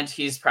 And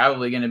he's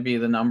probably going to be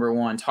the number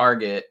one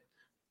target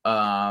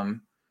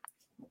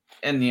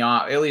in the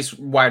at least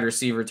wide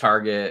receiver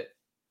target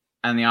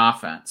on the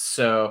offense.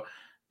 So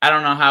I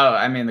don't know how.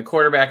 I mean, the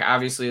quarterback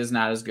obviously is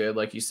not as good,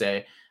 like you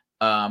say,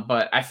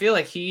 but I feel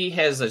like he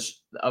has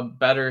a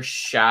better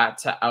shot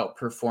to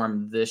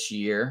outperform this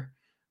year.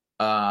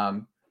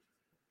 But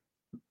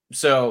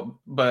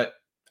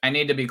I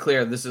need to be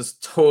clear. This is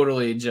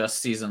totally just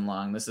season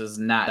long. This is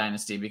not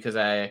dynasty, because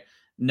I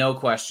no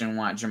question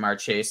want Jamar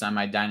Chase on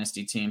my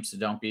dynasty team. So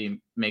don't be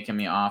making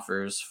me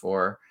offers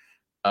for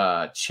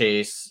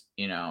Chase,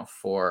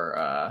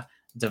 for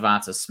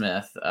Devonta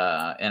Smith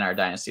in our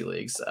dynasty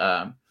leagues.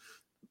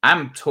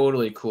 I'm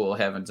totally cool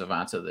having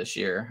Devonta this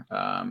year.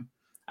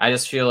 I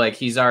just feel like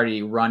he's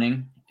already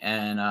running,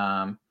 and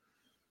I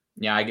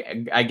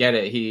get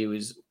it. He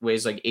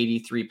weighs like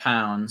 83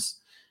 pounds,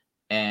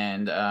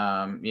 and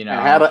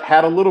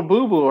had a little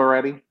boo boo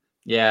already.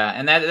 Yeah,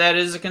 and that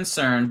is a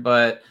concern,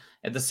 but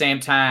at the same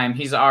time,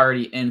 he's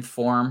already in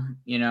form,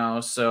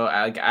 so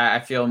I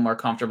feel more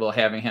comfortable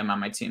having him on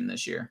my team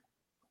this year.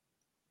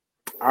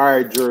 All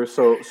right, Drew.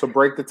 So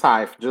break the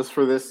tie just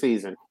for this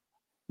season.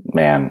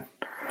 Man,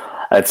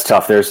 it's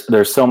tough.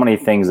 There's so many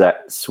things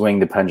that swing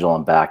the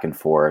pendulum back and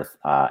forth,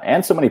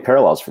 and so many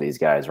parallels for these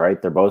guys,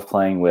 right? They're both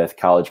playing with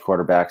college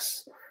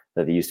quarterbacks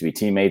that they used to be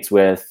teammates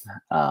with.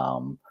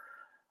 The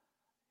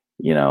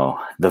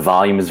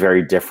volume is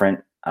very different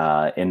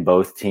in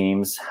both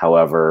teams.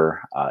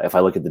 However, if I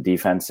look at the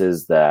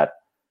defenses that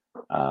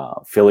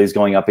Philly's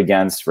going up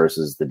against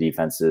versus the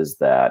defenses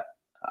that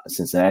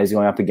Cincinnati's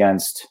going up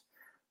against,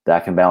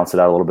 that can balance it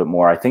out a little bit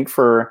more. I think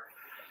for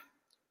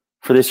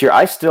this year,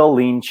 I still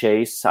lean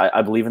Chase.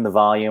 I believe in the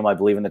volume. I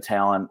believe in the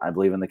talent. I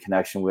believe in the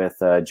connection with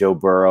Joe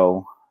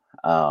Burrow.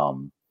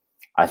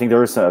 I think there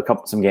were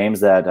some games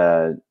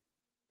that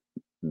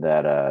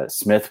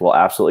Smith will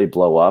absolutely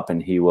blow up,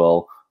 and he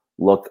will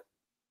look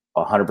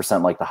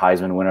 100% like the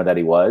Heisman winner that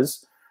he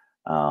was.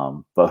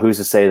 But who's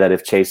to say that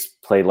if Chase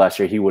played last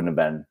year, he wouldn't have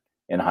been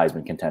in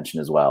Heisman contention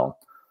as well.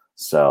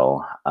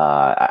 So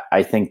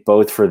I think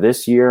both for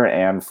this year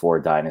and for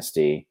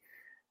Dynasty,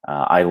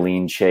 I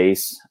lean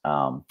Chase.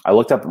 I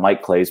looked up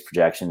Mike Clay's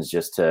projections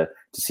just to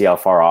see how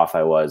far off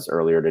I was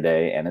earlier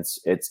today, and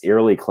it's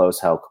eerily close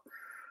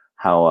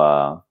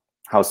how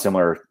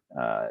similar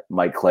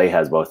Mike Clay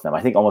has both of them.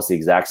 I think almost the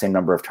exact same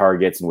number of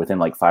targets, and within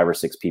like 5 or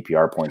 6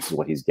 PPR points is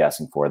what he's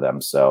guessing for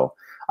them. So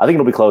I think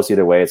it'll be close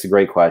either way. It's a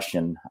great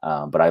question,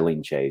 but I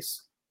lean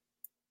Chase.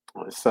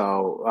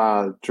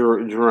 So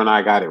Drew and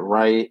I got it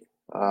right.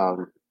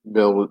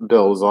 Bill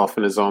was off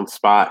in his own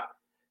spot,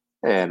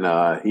 and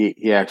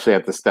he actually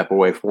had to step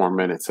away for a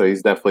minute, so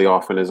he's definitely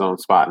off in his own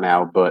spot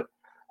now. But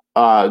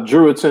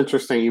Drew, it's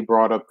interesting you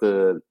brought up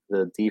the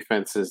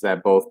defenses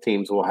that both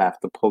teams will have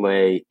to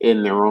play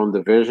in their own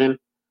division.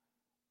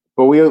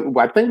 But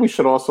I think we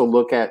should also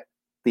look at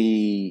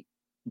the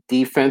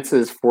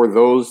defenses for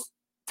those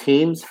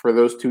teams, for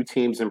those two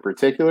teams in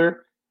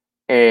particular.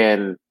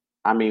 And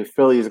I mean,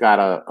 Philly's got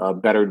a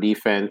better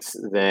defense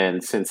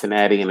than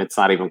Cincinnati, and it's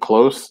not even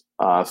close.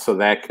 So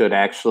that could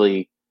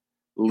actually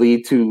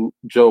lead to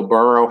Joe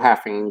Burrow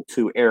having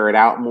to air it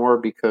out more,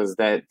 because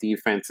that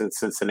defense in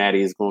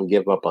Cincinnati is going to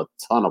give up a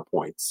ton of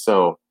points.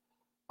 So,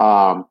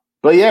 but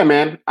yeah,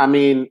 man, I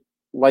mean,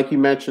 like you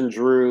mentioned,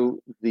 Drew,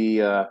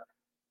 the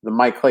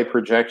Mike Clay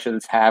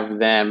projections have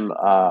them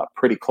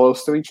pretty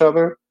close to each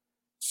other.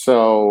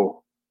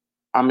 So,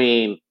 I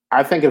mean,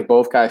 I think if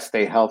both guys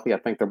stay healthy, I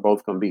think they're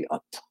both going to be a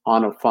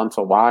ton of fun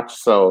to watch.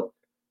 So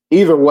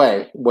either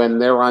way, when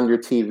they're on your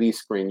TV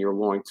screen, you're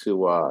going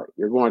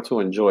to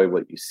enjoy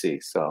what you see.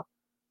 So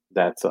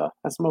that's the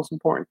most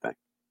important thing.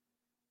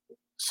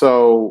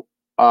 So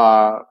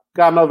got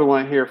another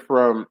one here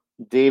from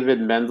David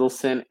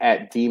Mendelson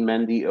at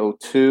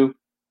DMendy02.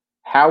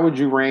 How would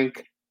you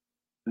rank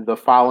the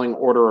following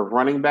order of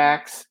running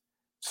backs?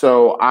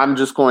 So I'm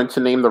just going to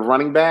name the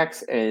running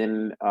backs,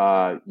 and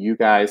you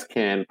guys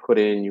can put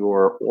in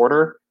your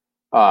order.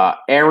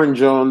 Aaron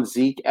Jones,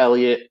 Zeke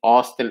Elliott,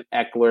 Austin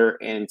Eckler,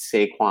 and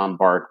Saquon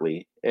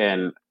Barkley.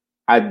 And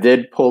I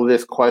did pull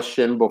this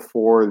question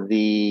before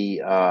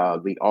the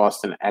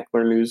Austin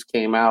Eckler news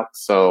came out.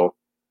 So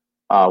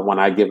when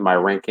I give my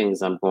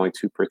rankings, I'm going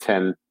to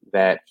pretend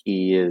that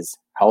he is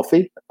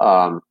healthy.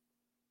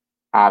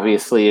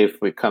 Obviously,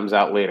 if it comes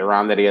out later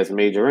on that he has a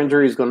major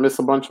injury, he's going to miss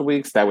a bunch of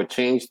weeks. That would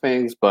change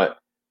things, but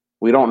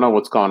we don't know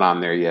what's going on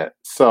there yet.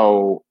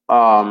 So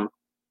I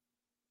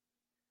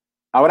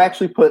would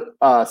actually put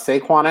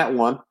Saquon at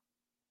 1.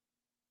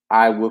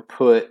 I would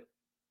put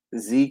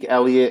Zeke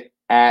Elliott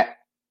at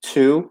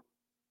 2.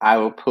 I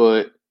would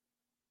put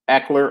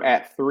Eckler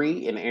at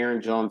 3 and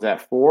Aaron Jones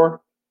at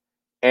 4.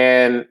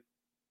 And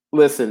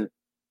listen,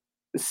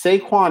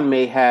 Saquon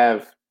may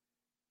have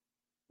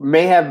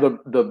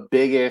the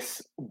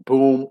biggest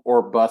boom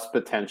or bust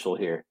potential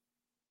here.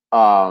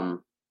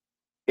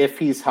 If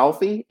he's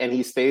healthy and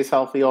he stays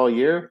healthy all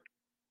year,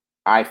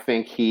 I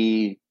think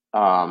he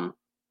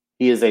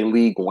is a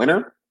league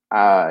winner.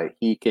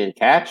 He can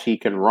catch, he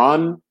can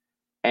run,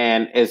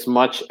 and as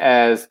much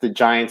as the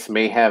Giants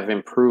may have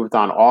improved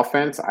on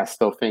offense, I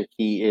still think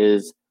he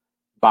is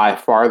by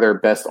far their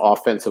best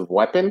offensive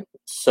weapon.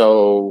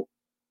 So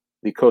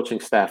the coaching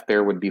staff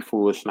there would be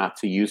foolish not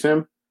to use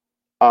him.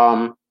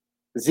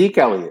 Zeke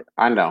Elliott,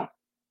 I know.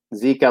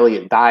 Zeke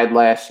Elliott died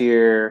last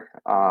year.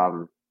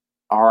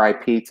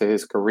 RIP to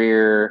his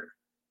career.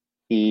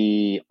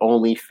 He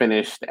only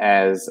finished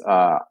as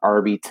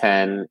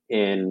RB10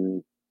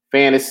 in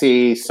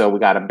fantasy, so we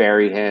got to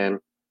bury him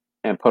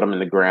and put him in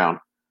the ground.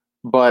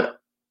 But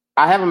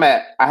I have him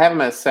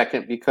at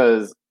second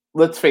because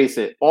let's face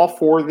it,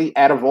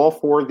 out of all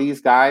four of these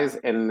guys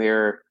and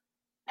their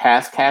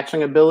pass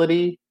catching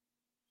ability,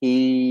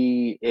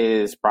 he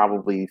is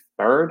probably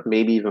third,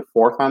 maybe even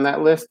fourth on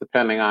that list,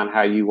 depending on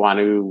how you want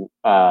to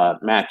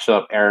match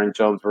up Aaron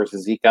Jones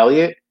versus Zeke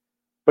Elliott.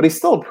 But he's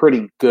still a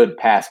pretty good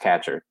pass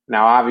catcher.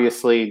 Now,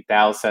 obviously,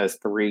 Dallas has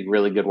three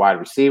really good wide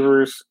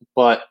receivers,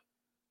 but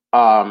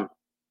I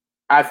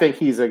think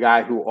he's a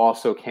guy who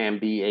also can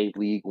be a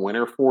league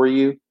winner for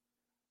you.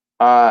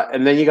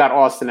 And then you got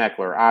Austin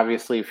Eckler.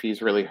 Obviously, if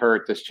he's really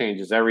hurt, this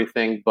changes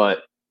everything. But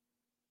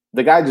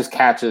the guy just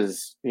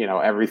catches,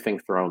 everything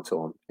thrown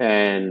to him.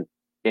 And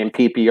in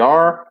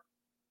PPR,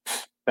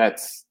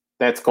 that's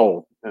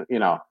gold.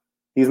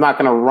 He's not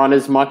going to run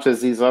as much as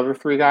these other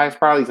three guys.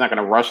 Probably he's not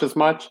going to rush as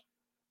much,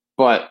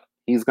 but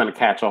he's going to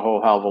catch a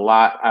whole hell of a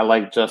lot. I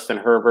like Justin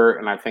Herbert,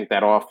 and I think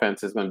that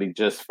offense is going to be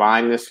just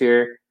fine this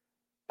year.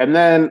 And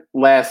then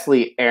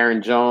lastly,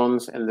 Aaron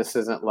Jones. And this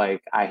isn't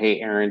like I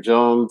hate Aaron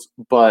Jones,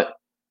 but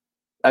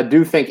I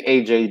do think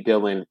A.J.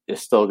 Dillon is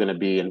still going to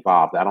be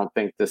involved. I don't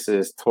think this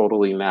is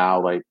totally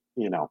now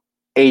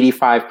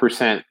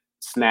 85%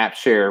 snap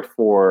share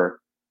for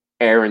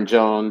Aaron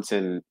Jones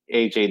and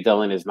A.J.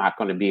 Dillon is not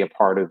going to be a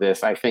part of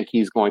this. I think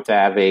he's going to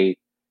have a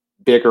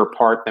bigger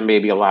part than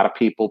maybe a lot of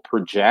people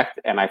project,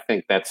 and I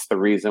think that's the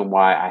reason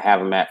why I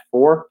have him at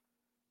 4.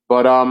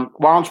 But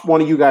why don't one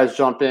of you guys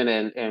jump in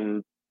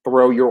and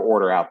throw your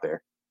order out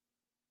there?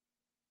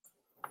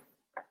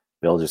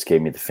 Bill just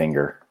gave me the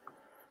finger.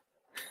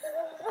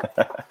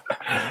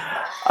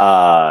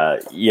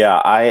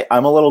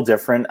 I'm a little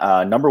different.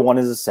 Number 1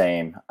 is the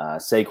same.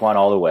 Saquon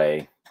all the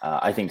way.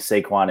 I think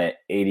Saquon at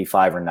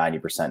 85 or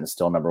 90% is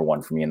still number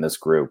 1 for me in this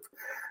group.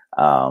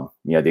 The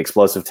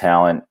explosive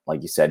talent,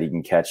 like you said, he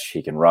can catch,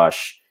 he can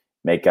rush,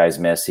 make guys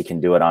miss. He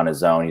can do it on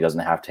his own. He doesn't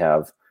have to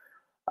have,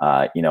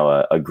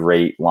 a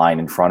great line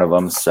in front of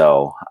him.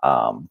 So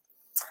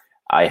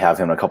I have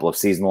him in a couple of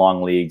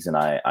season-long leagues, and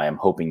I am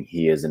hoping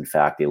he is, in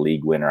fact, a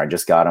league winner. I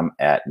just got him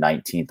at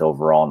 19th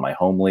overall in my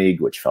home league,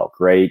 which felt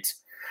great.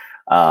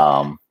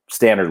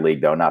 Standard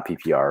league, though, not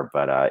PPR,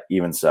 but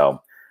even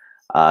so.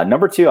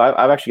 Number 2,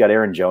 I've actually got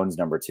Aaron Jones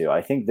number 2.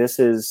 I think this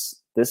is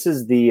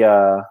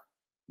the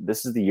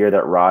year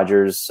that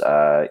Rodgers,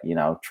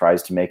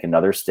 tries to make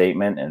another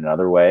statement in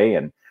another way,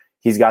 and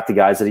he's got the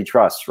guys that he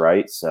trusts,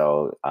 right?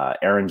 So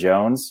Aaron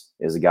Jones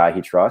is a guy he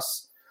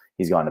trusts.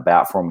 He's gone to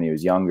bat for him when he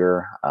was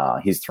younger.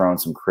 He's thrown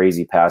some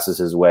crazy passes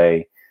his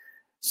way.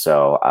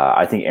 So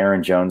I think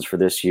Aaron Jones for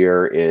this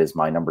year is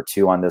my number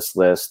 2 on this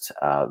list.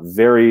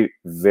 Very,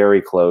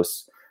 very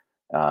close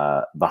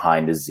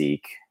behind is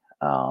Zeke.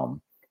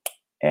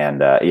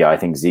 I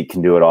think Zeke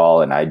can do it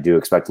all, and I do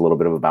expect a little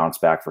bit of a bounce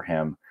back for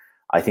him.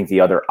 I think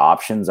the other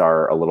options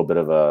are a little bit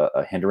of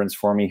a hindrance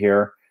for me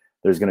here.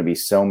 There's going to be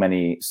so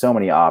many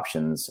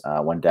options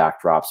when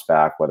Dak drops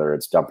back, whether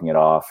it's dumping it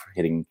off,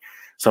 hitting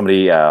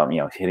somebody,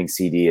 hitting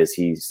CD as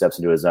he steps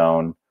into his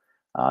own.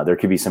 There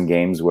could be some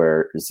games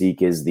where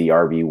Zeke is the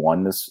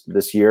RB1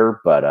 this year,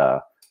 but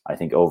I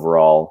think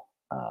overall,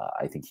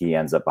 I think he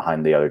ends up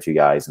behind the other 2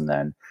 guys. And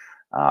then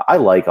I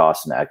like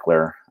Austin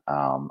Eckler.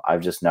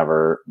 I've just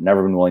never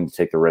been willing to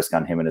take the risk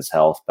on him and his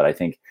health, but I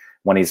think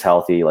when he's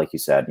healthy, like you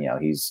said,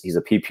 he's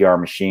a PPR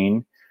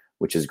machine,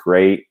 which is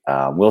great.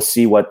 We'll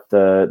see what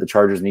the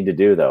Chargers need to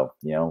do, though.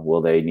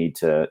 Will they need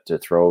to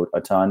throw a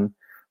ton?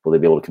 Will they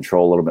be able to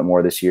control a little bit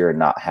more this year and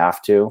not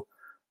have to?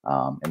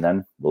 And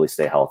then will he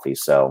stay healthy?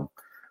 So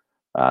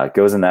it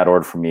goes in that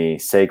order for me.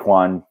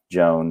 Saquon,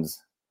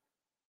 Jones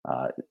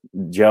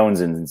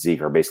and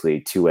Zeke are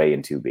basically 2A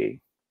and 2B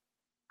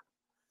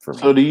for me.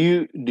 So do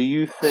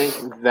you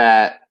think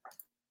that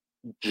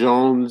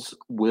Jones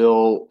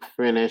will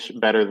finish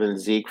better than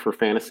Zeke for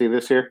fantasy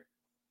this year?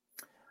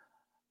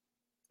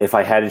 If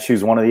I had to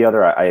choose one or the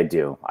other, I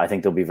do. I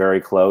think they'll be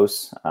very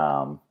close.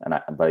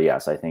 But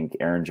yes, I think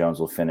Aaron Jones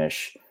will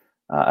finish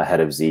ahead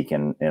of Zeke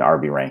in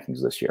RB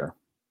rankings this year.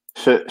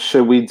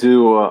 Should we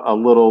do a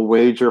little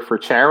wager for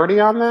charity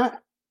on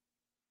that?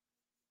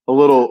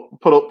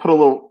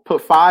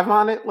 Put 5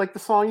 on it, like the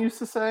song used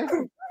to say.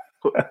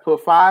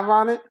 Put 5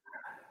 on it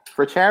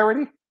for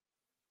charity.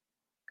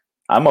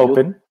 I'm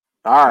open.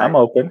 All right, I'm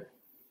open.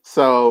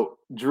 So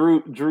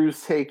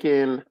Drew's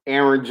taking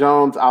Aaron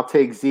Jones. I'll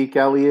take Zeke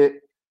Elliott.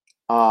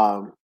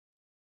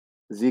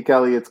 Zeke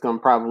Elliott's gonna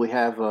probably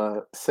have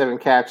 7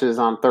 catches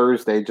on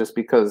Thursday just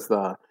because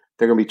they're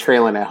gonna be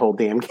trailing that whole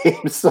damn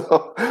game.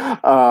 So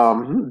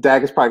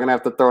Dak is probably gonna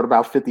have to throw it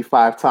about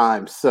 55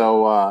 times.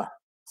 So all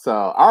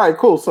right,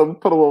 cool. So we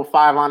put a little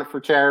 5 on it for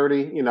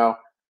charity,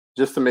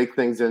 just to make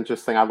things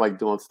interesting. I like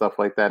doing stuff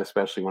like that,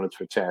 especially when it's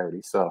for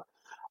charity. So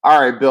All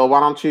right, Bill. Why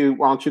don't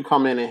you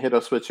come in and hit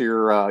us with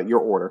your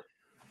order?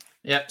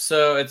 Yep.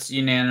 So it's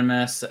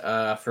unanimous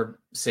for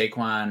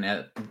Saquon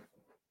at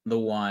the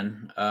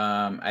 1.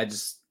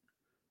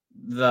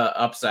 The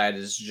upside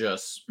is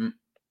just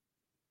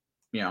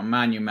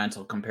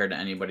monumental compared to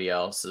anybody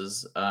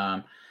else's.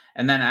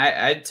 And then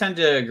I tend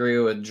to agree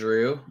with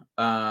Drew.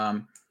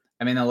 The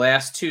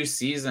last 2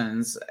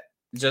 seasons,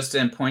 just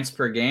in points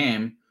per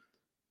game,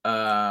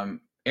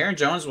 Aaron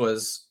Jones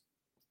was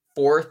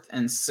 4th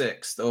and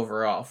 6th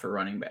overall for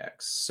running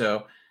backs.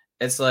 So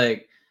it's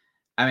like,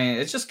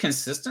 it's just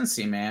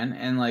consistency, man.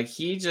 And like,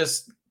 he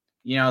just,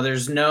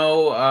 there's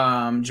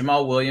no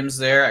Jamal Williams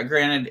there.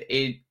 Granted,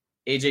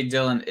 AJ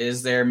Dillon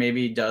is there.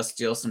 Maybe he does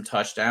steal some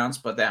touchdowns,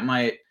 but that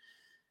might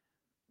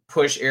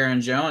push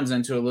Aaron Jones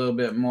into a little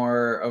bit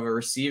more of a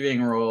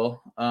receiving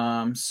role.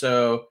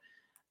 So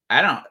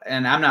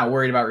I'm not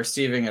worried about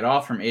receiving at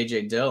all from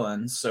AJ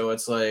Dillon. So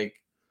it's like,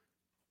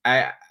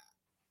 I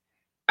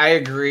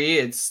agree.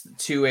 It's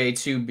 2A,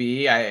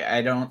 2B.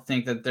 I don't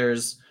think that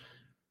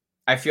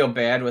I feel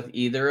bad with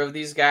either of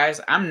these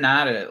guys. I'm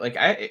not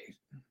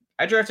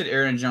I drafted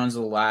Aaron Jones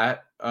a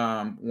lot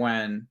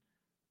when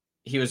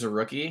he was a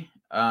rookie.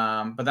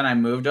 But then I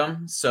moved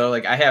him. So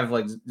like I have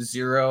like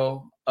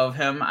 0 of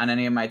him on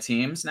any of my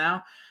teams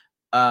now.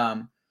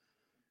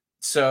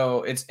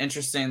 So it's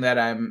interesting that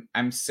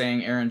I'm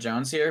saying Aaron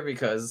Jones here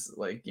because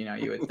like,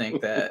 you would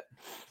think that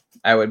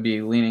I would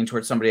be leaning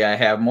towards somebody I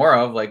have more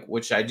of, like,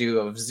 which I do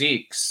of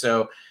Zeke.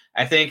 So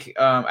I think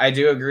I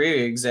do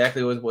agree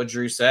exactly with what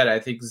Drew said. I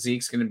think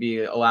Zeke's going to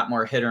be a lot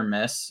more hit or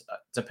miss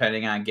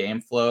depending on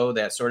game flow,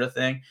 that sort of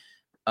thing.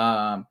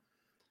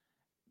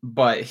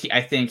 But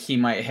I think he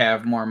might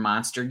have more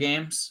monster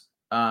games.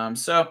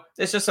 So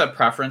it's just a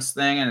preference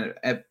thing.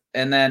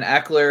 And then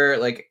Eckler,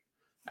 like,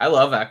 I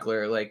love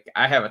Eckler. Like,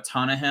 I have a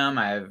ton of him.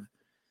 I have,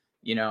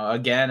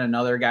 again,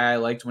 another guy I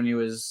liked when he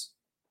was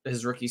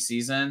his rookie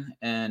season.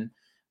 And,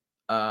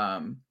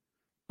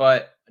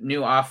 but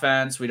new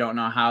offense, we don't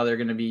know how they're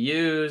going to be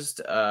used.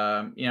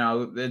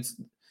 This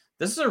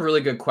is a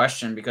really good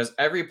question because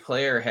every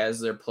player has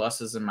their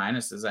pluses and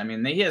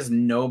minuses. He has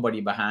nobody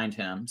behind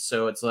him.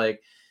 So it's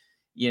like,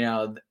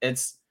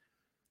 it's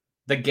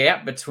the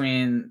gap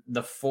between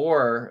the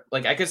 4.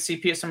 Like, I could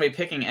see somebody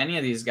picking any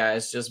of these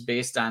guys just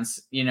based on,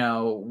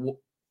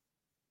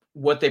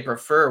 what they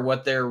prefer,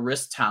 what their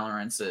risk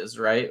tolerance is,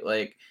 right?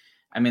 Like,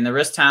 the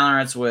risk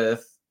tolerance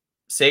with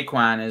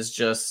Saquon is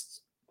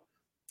just,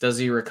 does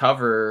he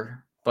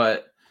recover?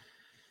 But,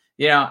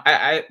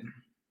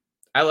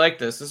 I like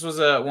this. This was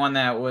one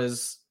that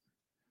was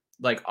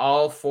like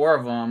all 4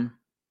 of them.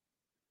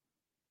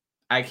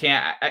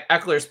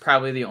 Eckler's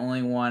probably the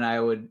only one I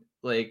would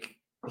like.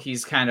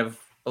 He's kind of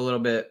a little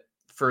bit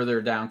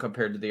further down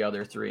compared to the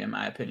other 3, in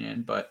my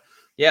opinion. But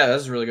yeah,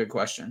 that's a really good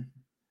question.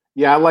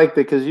 Yeah, I liked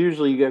it because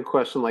usually you get a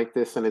question like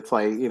this and it's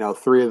like,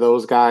 3 of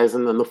those guys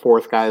and then the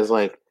 4th guy is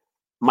like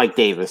Mike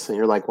Davis. And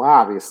you're like, well,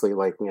 obviously,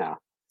 like,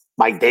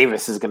 Mike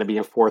Davis is going to be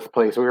in 4th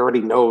place. We already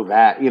know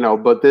that,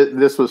 but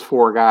this was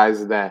 4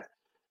 guys that,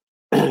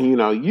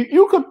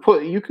 you could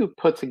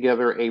put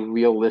together a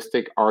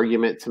realistic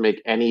argument to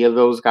make any of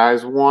those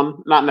guys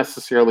 1. Not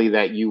necessarily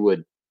that you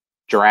would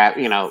draft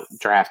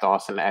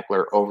Austin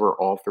Eckler over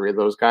all 3 of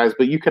those guys,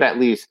 but you could at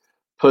least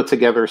put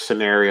together a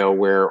scenario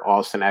where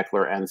Austin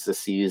Eckler ends the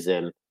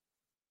season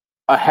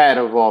ahead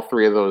of all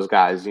 3 of those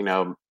guys.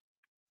 Saquon,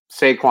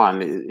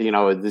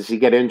 does he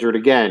get injured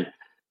again?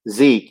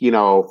 Zeke,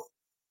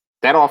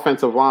 that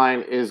offensive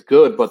line is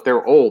good, but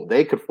they're old.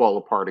 They could fall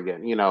apart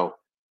again.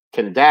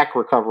 Can Dak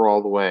recover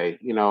all the way?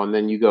 And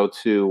then you go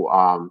to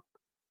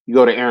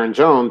Aaron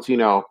Jones.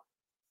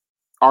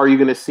 Are you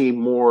going to see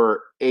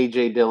more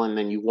AJ Dillon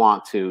than you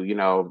want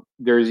to?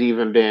 There's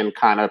even been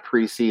kind of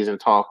preseason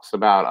talks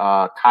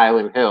about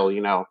Kylan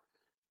Hill.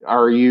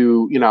 Are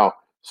you?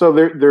 So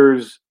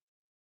there's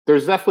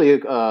definitely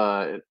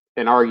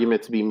an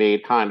argument to be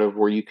made, kind of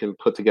where you can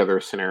put together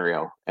a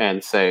scenario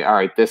and say, all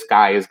right, this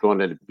guy is going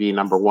to be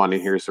number 1,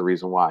 and here's the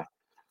reason why.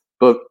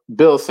 But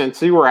Bill, since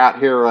you were out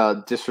here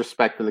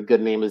disrespecting the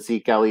good name of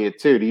Zeke Elliott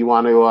too, do you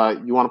want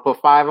to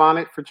put 5 on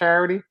it for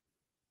charity?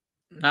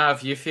 No,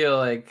 if you feel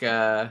like,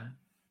 why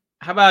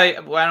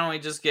don't we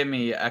just give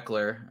me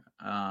Eckler?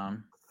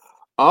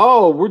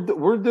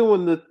 We're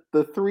doing the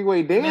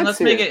 3-way dance. Let's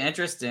make it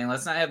interesting.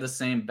 Let's not have the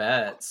same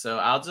bet. So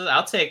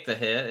I'll take the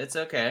hit. It's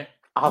okay.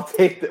 I'll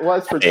take the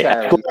what's for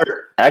charity.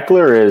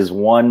 Eckler is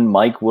 1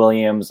 Mike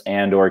Williams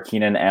and or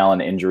Keenan Allen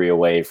injury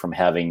away from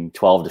having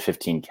 12 to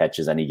 15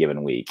 catches any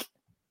given week.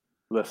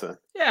 Listen.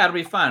 Yeah, it'll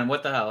be fun.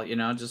 What the hell?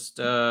 Just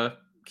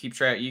keep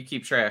track. You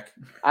keep track.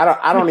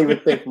 I don't even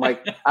think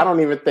Mike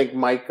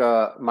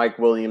Mike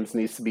Williams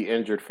needs to be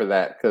injured for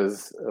that,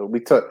 because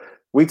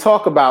we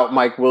talk about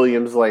Mike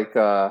Williams like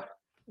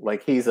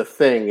he's a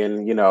thing,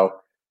 and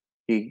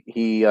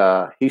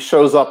he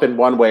shows up in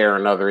one way or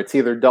another. It's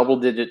either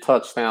double-digit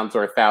touchdowns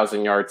or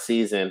 1,000-yard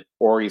season,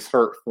 or he's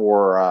hurt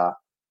for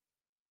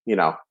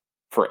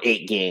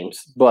 8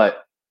 games.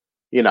 But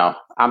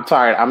I'm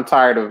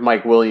tired of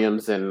Mike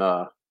Williams and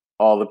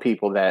all the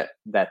people that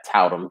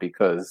tout him,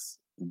 because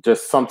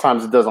just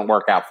sometimes it doesn't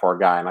work out for a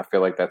guy, and I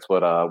feel like that's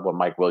what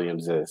Mike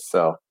Williams is.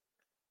 So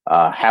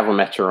have him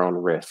at your own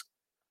risk.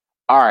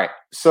 All right,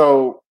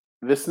 so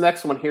this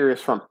next one here is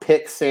from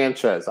Pick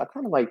Sanchez. I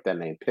kind of like that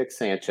name, Pick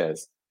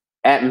Sanchez.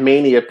 At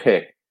Mania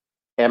Pick,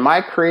 am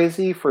I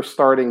crazy for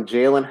starting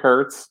Jalen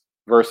Hurts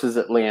versus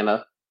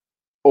Atlanta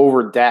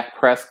over Dak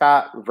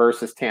Prescott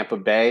versus Tampa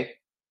Bay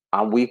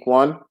on week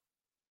 1?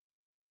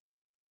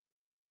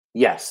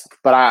 Yes,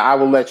 but I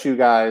will let you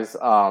guys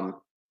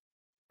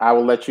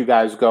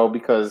go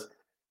because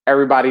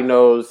everybody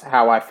knows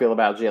how I feel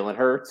about Jalen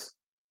Hurts,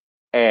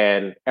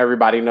 and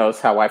everybody knows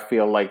how I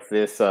feel like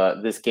this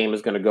game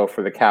is going to go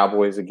for the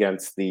Cowboys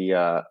against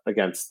the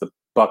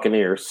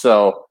Buccaneers.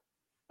 So,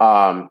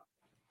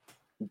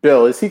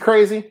 Bill, is he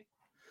crazy?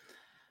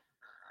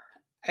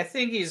 I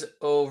think he's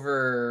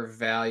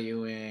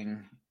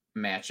overvaluing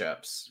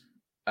matchups.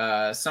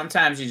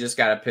 Sometimes you just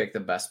got to pick the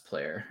best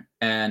player,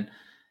 and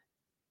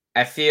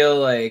I feel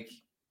like,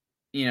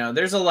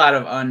 there's a lot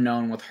of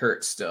unknown with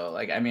Hurts still.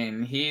 Like, I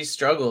mean, he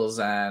struggles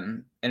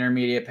on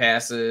intermediate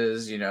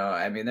passes.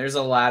 There's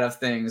a lot of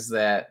things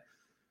that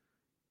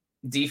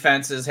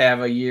defenses have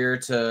a year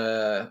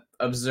to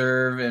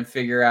observe and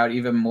figure out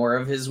even more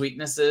of his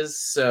weaknesses.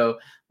 So,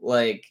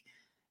 like,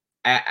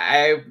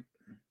 I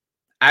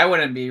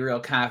wouldn't be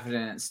real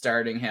confident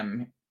starting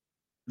him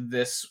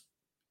this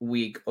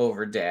week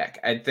over Dak.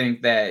 I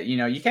think that,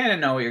 you kind of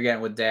know what you're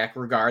getting with Dak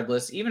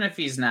regardless. Even if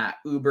he's not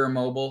uber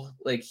mobile,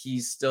 like,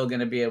 he's still going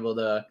to be able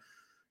to,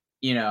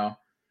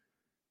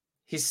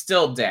 he's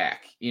still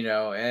Dak,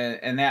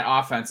 and that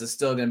offense is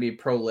still going to be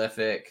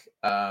prolific.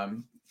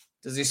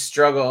 Does he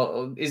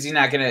struggle? Is he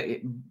not going to,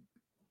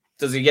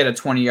 does he get a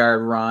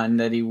 20-yard run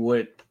that he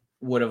would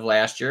have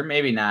last year?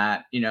 Maybe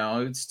not,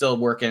 still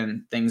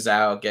working things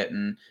out,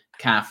 getting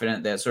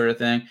confident, that sort of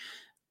thing.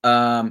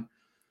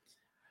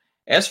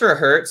 As for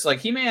Hurts, like,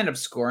 he may end up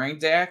scoring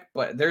Dak,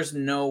 but there's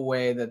no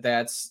way that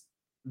that's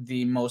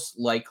the most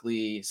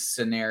likely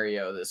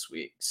scenario this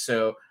week.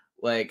 So,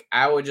 like,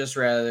 I would just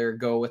rather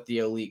go with the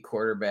elite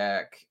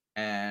quarterback,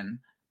 and,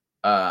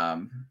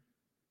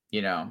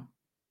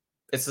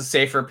 it's the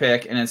safer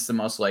pick, and it's the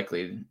most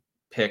likely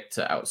pick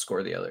to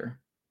outscore the other.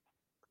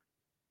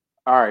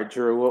 All right,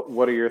 Drew,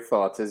 what are your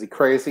thoughts? Is he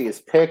crazy? Is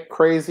Pick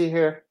crazy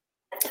here?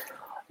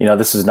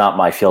 This is not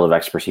my field of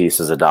expertise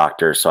as a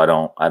doctor,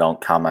 so I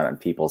don't comment on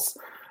people's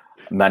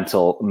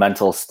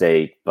mental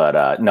state.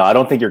 But no, I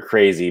don't think you're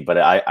crazy, but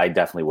I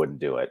definitely wouldn't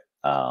do it.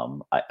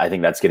 I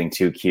think that's getting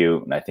too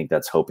cute, and I think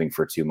that's hoping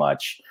for too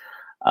much.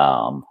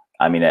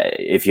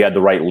 If you had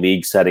the right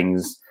league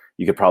settings,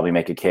 you could probably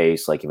make a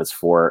case, like if it's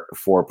four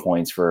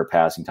points for a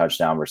passing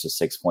touchdown versus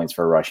 6 points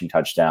for a rushing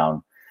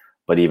touchdown.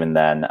 But even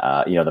then,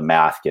 the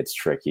math gets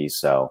tricky.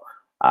 So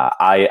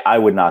I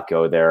would not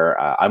go there.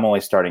 I'm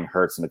only starting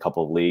Hurts in a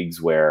couple of leagues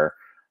where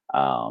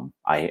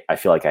I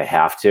feel like I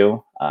have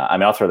to.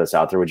 I'll throw this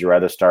out there. Would you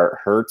rather start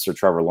Hurts or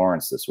Trevor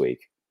Lawrence this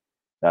week?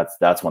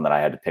 That's one that I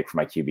had to pick for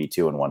my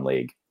QB2 in one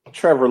league.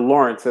 Trevor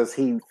Lawrence, as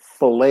he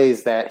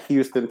fillets that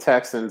Houston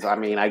Texans.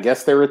 I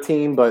guess they're a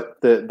team,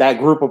 but that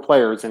group of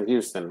players in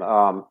Houston.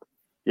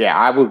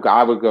 I would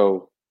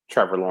go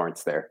Trevor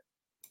Lawrence there.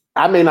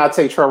 I may not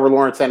take Trevor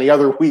Lawrence any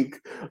other week,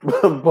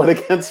 but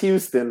against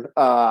Houston,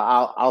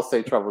 I'll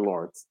say Trevor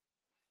Lawrence.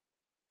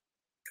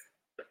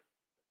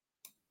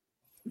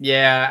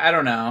 Yeah, I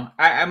don't know.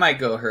 I might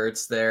go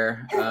Hurts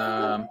there.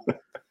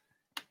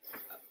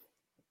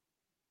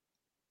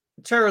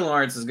 Trevor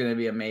Lawrence is going to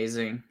be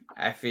amazing.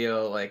 I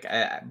feel like,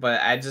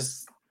 I'd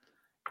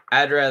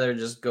rather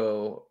just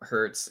go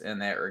Hurts in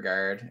that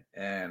regard,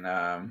 and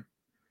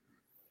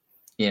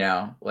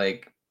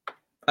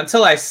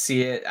until I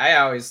see it, I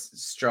always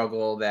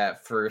struggle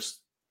that first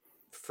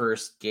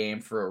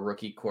game for a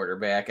rookie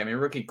quarterback.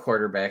 Rookie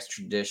quarterbacks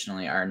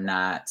traditionally are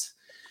not,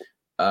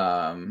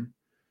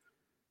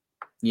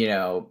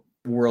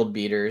 world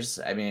beaters.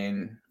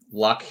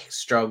 Luck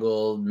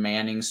struggled,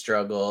 Manning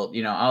struggled,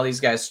 all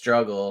these guys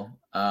struggle.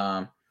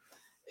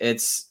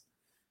 It's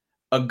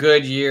a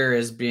good year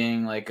as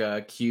being like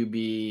a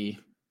QB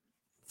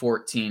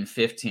 14,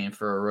 15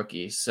 for a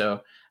rookie.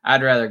 So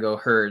I'd rather go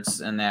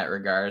Hurts in that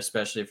regard,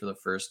 especially for the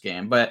first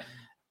game. But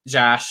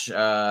Josh,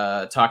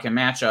 talking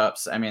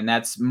matchups,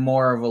 that's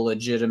more of a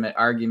legitimate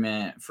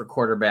argument for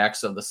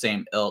quarterbacks of the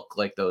same ilk,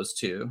 like those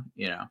two,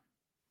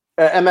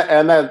 And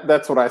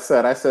that's what I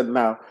said. I said,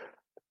 now,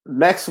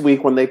 next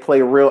week when they play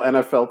a real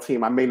NFL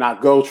team, I may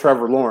not go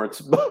Trevor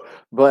Lawrence,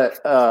 but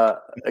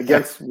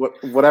against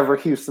whatever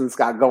Houston's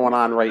got going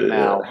on right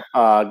now,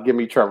 give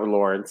me Trevor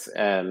Lawrence.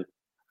 And,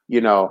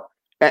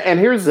 and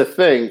here's the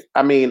thing.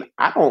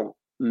 I don't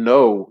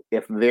know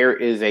if there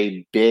is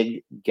a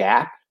big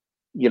gap.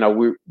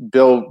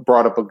 Bill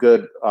brought up a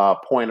good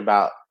point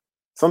about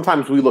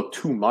sometimes we look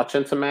too much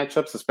into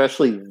matchups,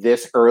 especially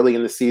this early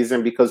in the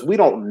season, because we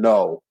don't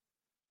know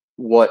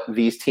what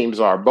these teams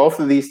are.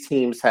 Both of these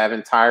teams have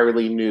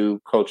entirely new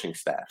coaching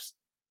staffs.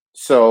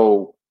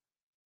 So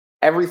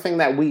everything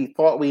that we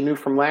thought we knew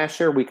from last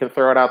year, we can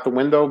throw it out the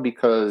window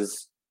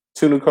because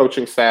two new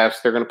coaching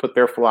staffs, they're going to put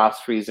their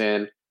philosophies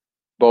in.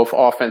 both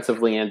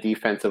offensively and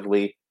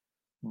defensively.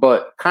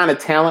 But kind of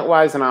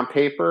talent-wise and on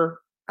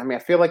paper, I mean,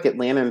 I feel like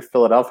Atlanta and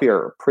Philadelphia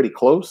are pretty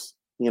close.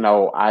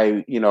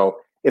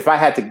 If I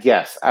had to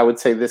guess, I would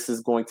say this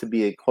is going to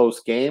be a close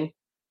game.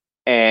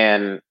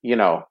 And,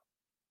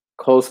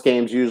 close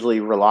games usually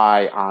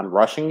rely on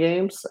rushing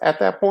games at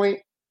that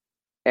point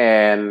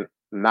and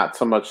not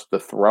so much the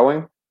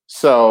throwing.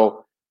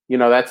 So,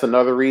 that's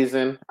another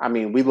reason. I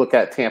mean, we look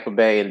at Tampa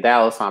Bay and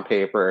Dallas on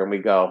paper and we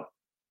go,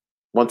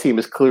 one team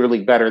is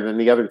clearly better than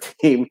the other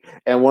team,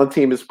 and one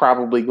team is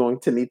probably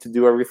going to need to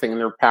do everything in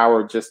their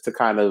power just to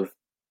kind of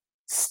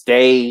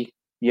stay,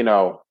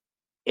 in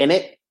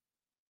it,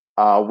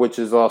 which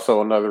is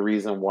also another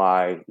reason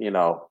why,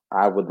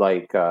 I would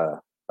like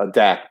a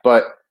Dak.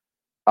 But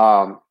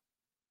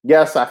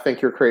yes, I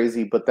think you're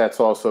crazy, but that's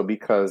also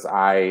because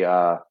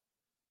I'm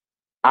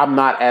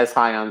not as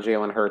high on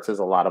Jalen Hurts as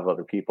a lot of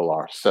other people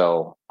are.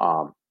 So,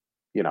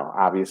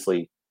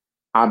 obviously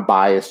I'm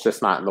biased,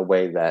 just not in the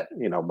way that,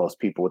 most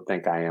people would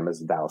think I am as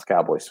a Dallas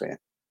Cowboys fan.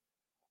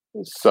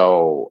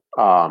 So,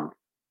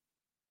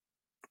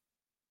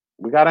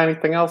 we got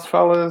anything else,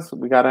 fellas?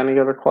 We got any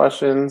other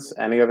questions?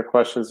 Any other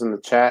questions in the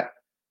chat?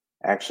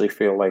 I actually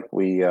feel like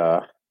we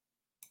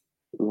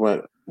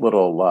went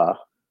little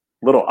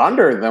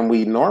under than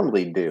we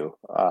normally do.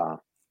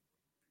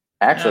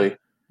 Actually,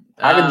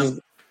 I can just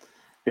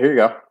here you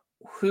go.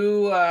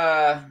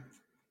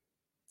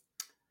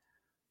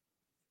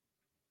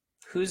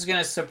 Who's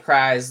gonna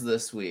surprise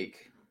this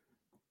week?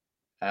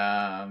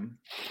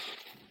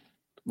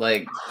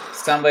 Like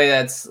somebody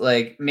that's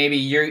like maybe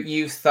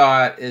you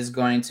thought is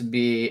going to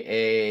be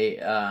a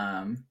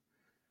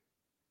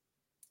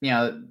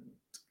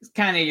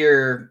kind of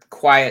your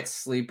quiet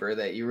sleeper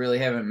that you really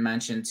haven't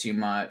mentioned too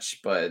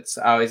much, but it's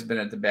always been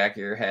at the back of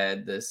your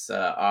head this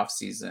off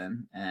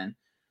season, and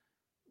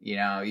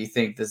you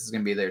think this is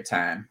gonna be their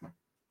time.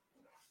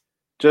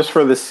 Just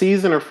for the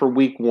season or for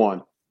week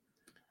one?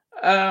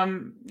 I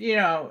mean,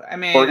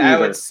 I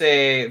would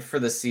say for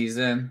the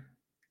season,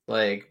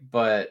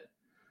 but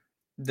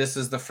this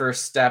is the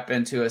first step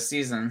into a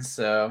season,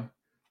 so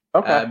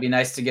it'd be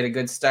nice to get a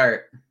good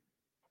start.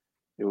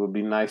 It would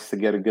be nice to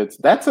get a good.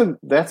 That's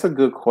a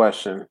good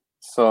question.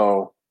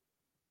 So,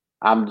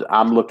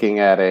 I'm looking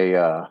at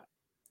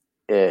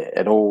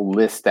an old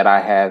list that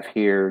I have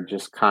here,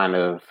 just kind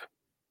of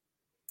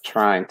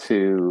trying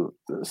to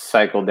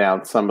cycle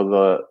down some of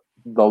the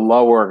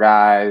lower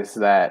guys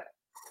that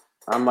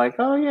I'm like,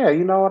 oh yeah,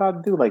 you know what, I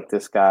do like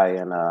this guy,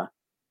 and I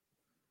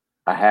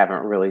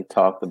haven't really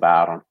talked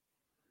about him.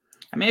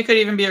 I mean, it could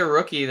even be a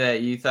rookie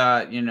that you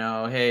thought,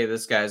 hey,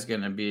 this guy's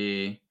going to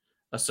be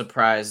a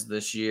surprise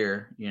this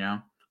year,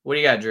 What do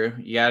you got, Drew?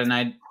 You got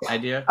an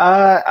idea?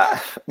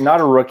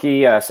 Not a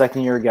rookie,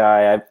 second-year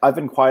guy. I've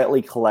been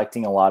quietly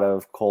collecting a lot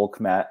of Cole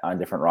Kmet on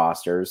different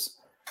rosters,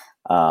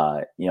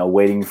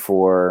 waiting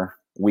for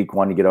week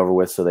one to get over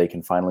with so they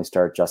can finally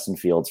start Justin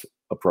Fields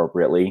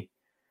appropriately.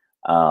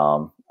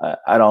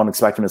 I don't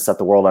expect him to set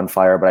the world on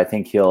fire, but I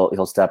think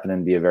he'll step in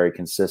and be a very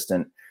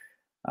consistent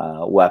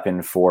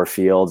weapon for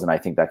Fields, and I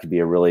think that could be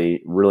a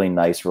really, really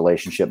nice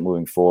relationship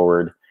moving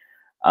forward.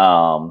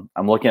 I'm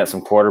looking at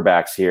some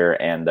quarterbacks here,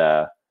 and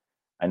I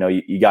know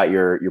you got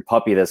your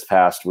puppy this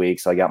past week,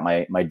 so I got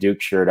my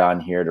Duke shirt on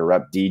here to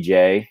rep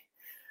DJ.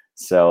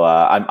 So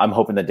I'm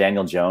hoping that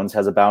Daniel Jones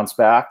has a bounce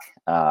back.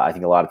 I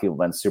think a lot of people have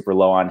been super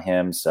low on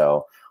him,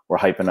 so we're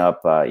hyping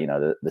up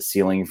the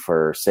ceiling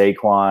for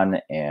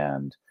Saquon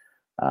and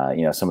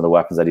some of the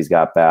weapons that he's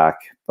got back.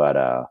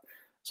 But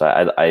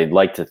so I'd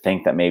like to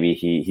think that maybe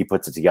he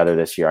puts it together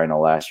this year. I know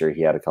last year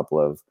he had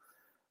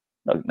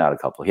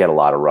he had a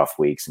lot of rough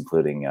weeks,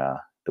 including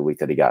the week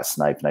that he got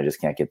sniped, and I just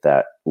can't get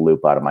that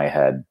loop out of my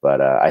head. But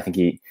I think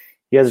he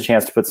has a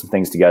chance to put some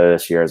things together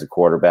this year as a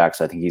quarterback.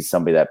 So I think he's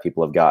somebody that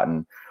people have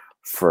gotten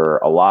for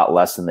a lot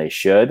less than they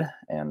should.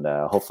 And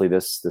hopefully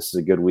this is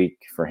a good week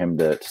for him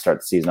to start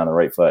the season on the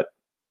right foot.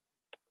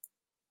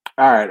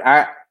 All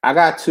right. I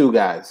got two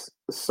guys.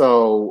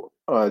 So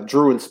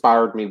Drew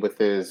inspired me with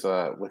his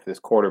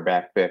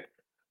quarterback pick.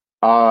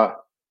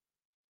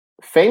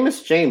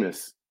 Famous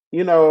Jameis.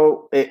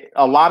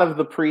 A lot of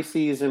the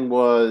preseason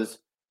was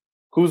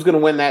who's going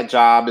to win that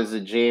job. Is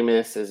it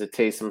Jameis? Is it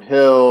Taysom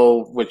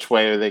Hill? Which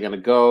way are they going to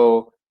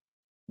go?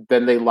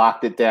 Then they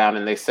locked it down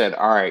and they said,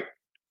 all right,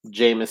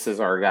 Jameis is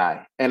our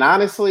guy. And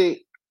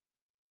honestly,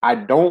 I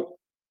don't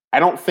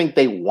think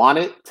they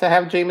wanted to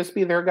have Jameis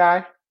be their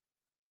guy.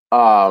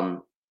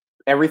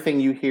 Everything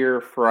you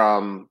hear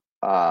from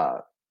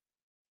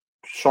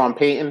Sean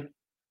Payton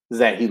is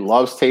that he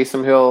loves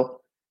Taysom Hill.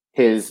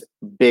 His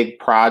big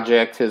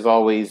project has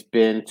always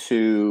been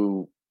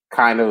to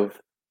kind of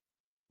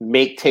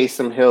make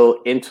Taysom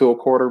Hill into a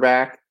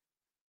quarterback.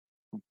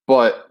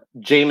 But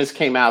Jameis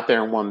came out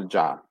there and won the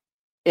job.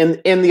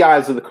 In the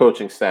eyes of the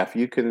coaching staff,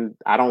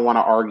 I don't want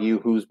to argue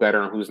who's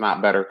better and who's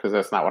not better, because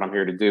that's not what I'm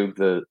here to do.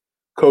 The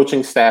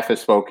coaching staff has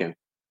spoken.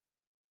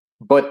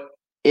 But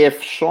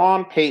if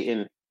Sean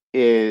Payton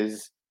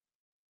is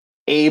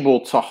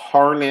able to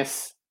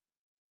harness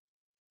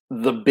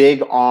the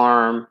big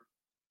arm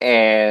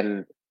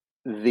and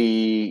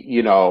the,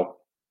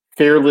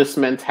 fearless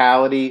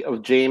mentality of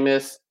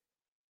Jameis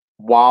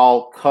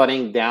while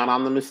cutting down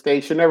on the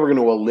mistakes. You're never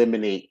going to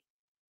eliminate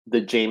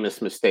the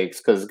Jameis mistakes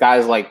because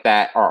guys like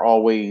that are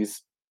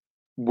always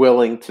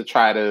willing to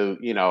try to,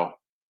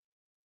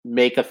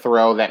 make a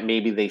throw that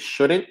maybe they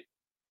shouldn't.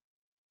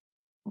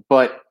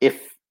 But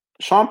if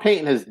Sean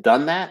Payton has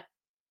done that,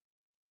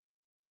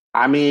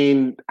 I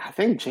mean, I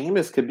think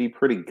Jameis could be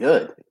pretty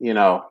good.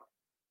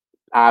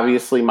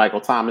 Obviously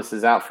Michael Thomas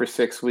is out for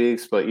 6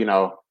 weeks, but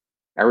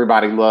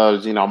everybody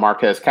loves,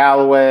 Marquez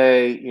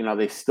Callaway.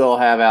 They still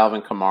have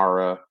Alvin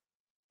Kamara.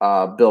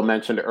 Bill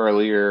mentioned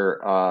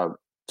earlier,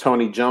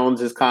 Tony Jones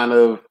has kind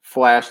of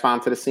flashed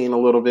onto the scene a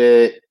little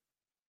bit.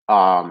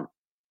 Jawan,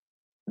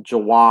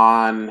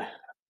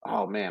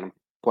 oh man, I'm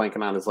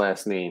blanking on his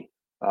last name.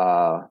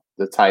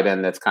 The tight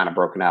end that's kind of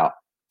broken out.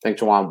 I think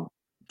Jawan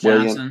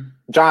Johnson.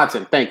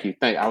 Thank you.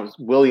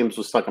 Williams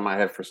was stuck in my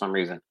head for some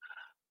reason.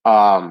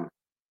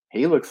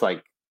 He looks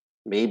like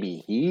maybe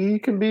he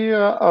can be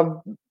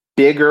a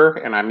bigger,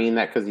 and I mean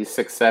that because he's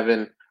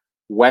 6'7",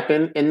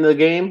 weapon in the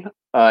game,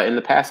 in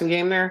the passing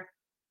game there.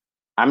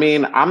 I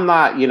mean, I'm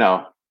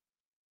not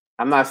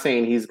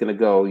saying he's going to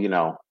go,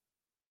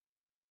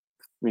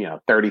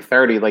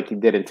 30-30 like he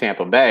did in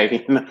Tampa Bay. I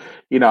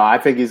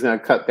think he's going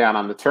to cut down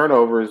on the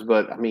turnovers,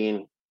 but I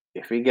mean,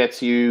 if he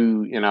gets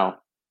you,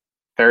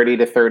 30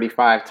 to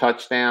 35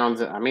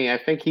 touchdowns, I mean, I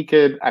think he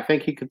could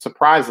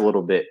surprise a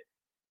little bit.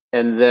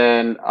 And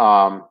then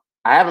I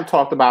haven't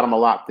talked about him a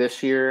lot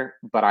this year,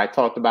 but I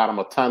talked about him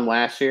a ton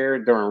last year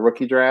during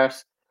rookie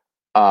drafts.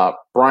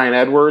 Bryan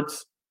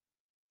Edwards.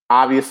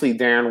 Obviously,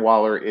 Darren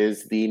Waller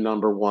is the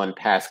number one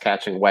pass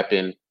catching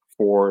weapon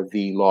for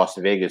the Las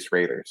Vegas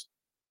Raiders.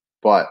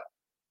 But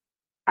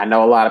I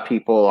know a lot of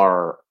people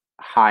are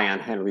high on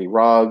Henry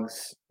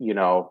Ruggs,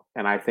 and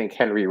I think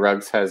Henry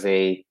Ruggs has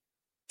a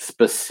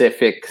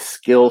specific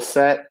skill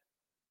set,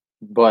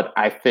 but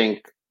I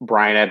think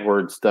Bryan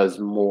Edwards does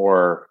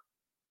more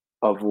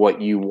of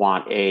what you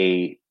want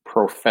a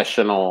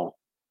professional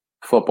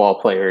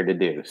football player to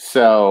do.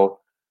 So,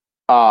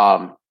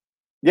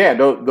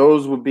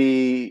 those would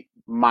be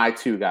my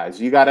two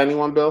guys. You got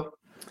anyone, Bill?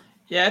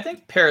 Yeah, I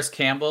think Paris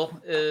Campbell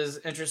is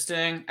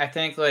interesting. I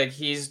think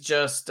he's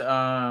just, he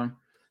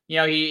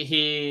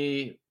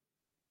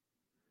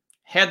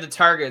had the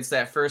targets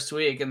that first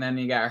week and then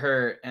he got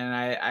hurt. And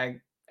I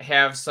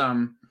have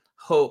some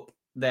hope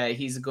that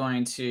he's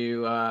going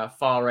to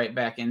fall right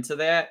back into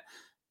that.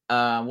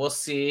 We'll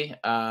see.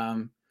 He's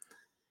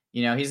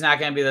not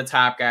going to be the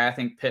top guy. I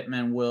think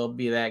Pittman will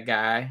be that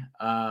guy.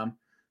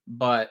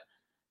 But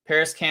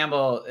Paris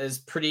Campbell is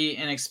pretty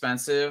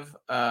inexpensive.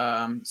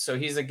 So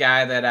he's a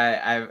guy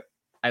that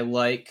I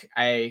like.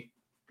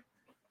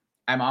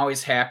 I'm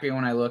always happy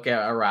when I look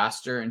at a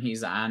roster and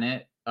he's on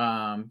it.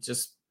 I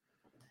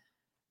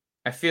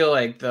feel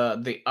like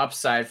the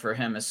upside for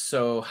him is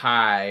so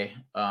high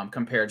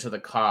compared to the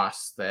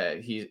cost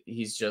that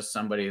he's just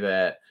somebody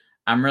that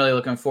I'm really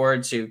looking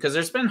forward to, because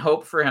there's been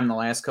hope for him the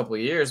last couple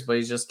of years, but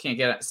he just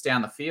can't stay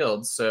on the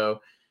field.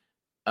 So,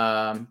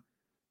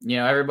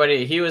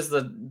 everybody, he was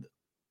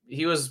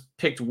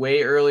picked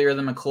way earlier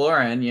than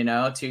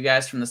McLaurin, two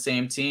guys from the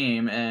same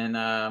team,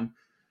 and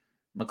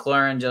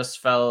McLaurin just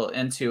fell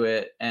into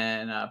it,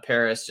 and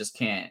Paris just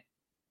can't,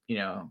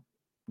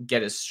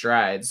 get his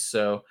strides.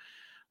 So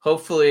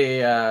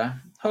hopefully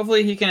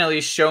he can at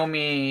least show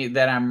me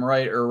that I'm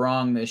right or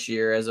wrong this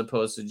year, as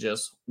opposed to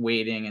just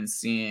waiting and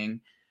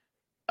seeing,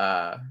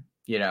 that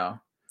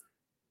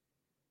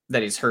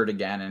he's hurt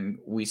again and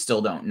we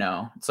still don't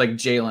know. It's like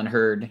Jalen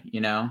Hurd,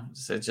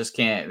 so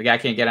the guy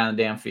can't get on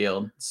the damn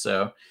field.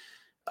 So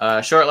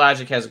Short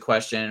Logic has a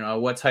question.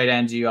 What tight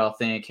end do you all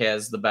think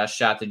has the best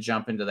shot to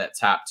jump into that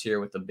top tier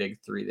with the big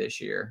three this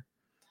year?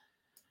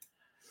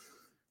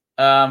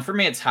 For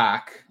me, it's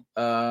Hawk.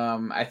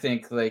 I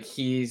think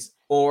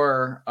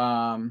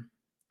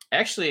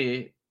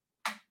actually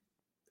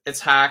it's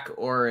Hawk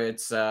or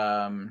it's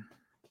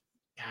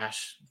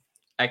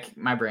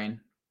my brain.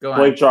 Go on.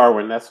 Blake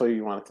Jarwin. That's what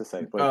you wanted to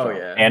say.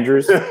 Yeah.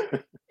 Andrews.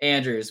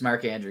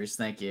 Mark Andrews.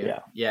 Thank you.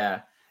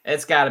 Yeah.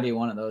 It's got to be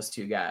one of those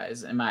two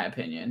guys, in my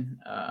opinion.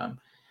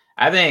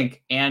 I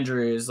think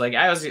Andrews,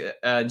 JJ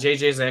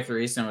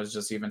Zacharyson was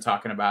just even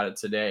talking about it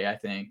today, I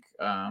think,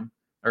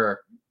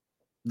 or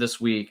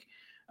this week,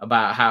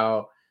 about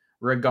how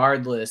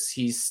regardless,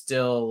 he's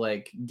still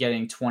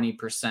getting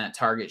 20%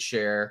 target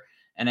share.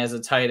 And as a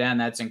tight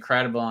end, that's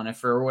incredible. And if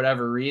for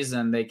whatever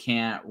reason they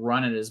can't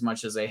run it as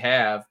much as they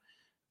have,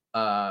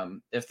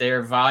 if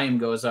their volume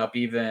goes up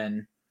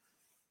even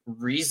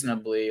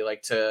reasonably,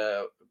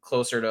 to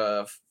closer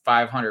to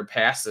 500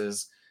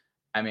 passes,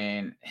 I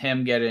mean,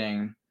 him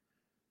getting,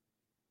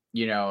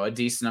 a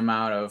decent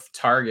amount of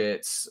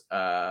targets,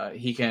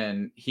 he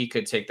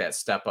could take that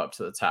step up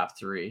to the top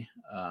three.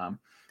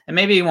 And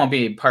maybe he won't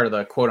be part of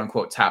the quote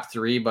unquote top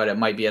three, but it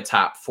might be a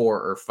top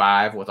 4 or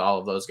 5 with all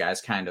of those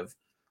guys kind of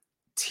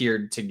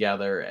tiered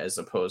together as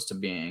opposed to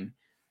being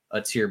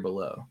a tier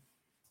below.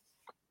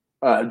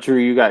 Drew,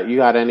 you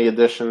got any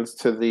additions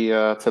to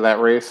the to that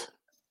race?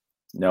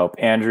 Nope.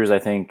 Andrews, I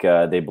think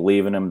they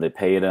believe in him. They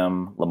paid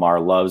him. Lamar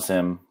loves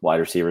him. Wide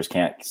receivers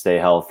can't stay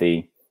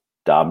healthy.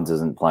 Dobbins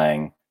isn't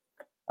playing.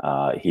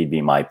 He'd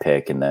be my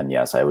pick. And then,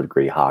 yes, I would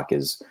agree. Hawk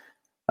is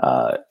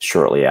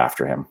shortly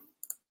after him.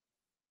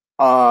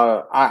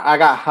 I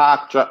got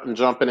Hawk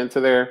jumping into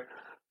there,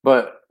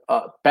 but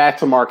back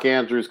to Mark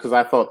Andrews, because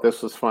I thought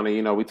this was funny.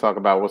 You know, we talk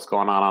about what's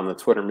going on the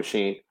Twitter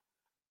machine.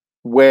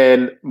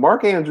 When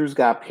Mark Andrews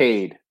got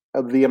paid,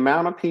 the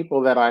amount of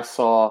people that I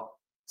saw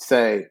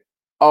say,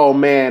 "Oh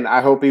man,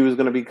 I hope he was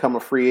going to become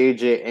a free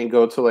agent and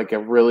go to like a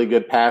really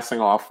good passing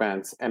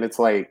offense." And it's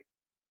like,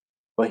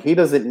 but he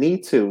doesn't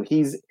need to.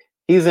 He's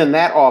in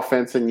that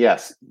offense, and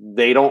yes,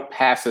 they don't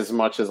pass as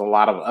much as a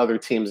lot of other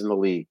teams in the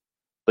league.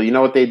 But you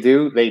know what they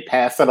do? They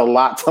pass it a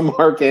lot to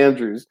Mark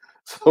Andrews.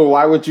 So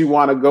why would you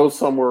want to go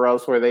somewhere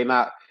else where they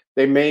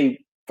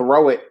may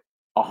throw it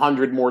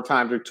 100 more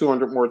times or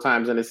 200 more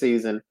times in a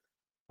season,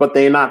 but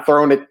they're not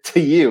throwing it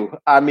to you?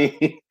 I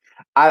mean,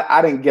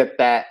 I didn't get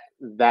that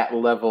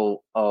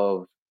level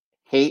of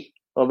hate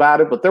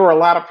about it, but there were a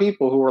lot of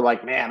people who were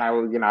like, man,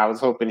 I was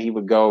hoping he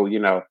would go,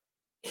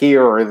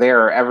 here or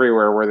there or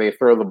everywhere where they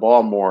throw the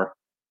ball more.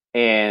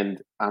 And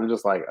I'm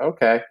just like,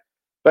 okay.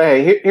 But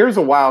hey, here's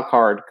a wild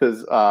card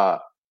because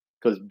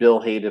Bill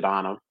hated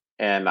on him,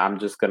 and I'm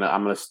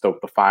gonna stoke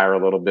the fire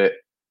a little bit.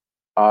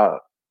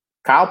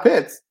 Kyle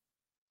Pitts.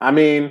 I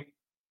mean,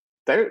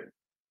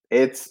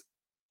 it's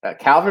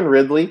Calvin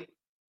Ridley,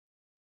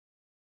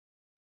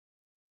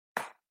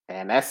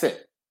 and that's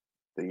it.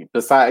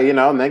 Besides,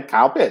 and then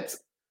Kyle Pitts.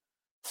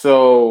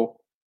 So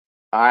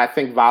I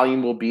think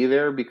volume will be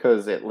there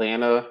because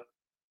Atlanta,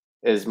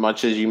 as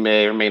much as you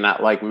may or may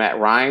not like Matt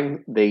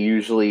Ryan, they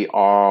usually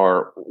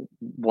are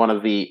one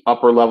of the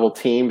upper level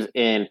teams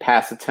in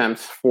pass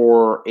attempts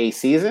for a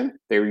season.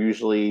 They're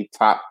usually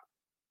top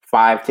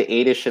 5 to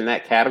 8-ish in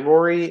that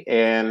category.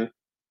 And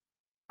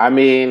I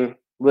mean,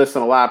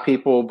 listen, a lot of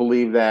people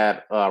believe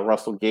that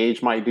Russell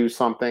Gage might do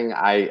something.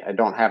 I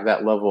don't have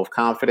that level of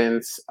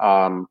confidence.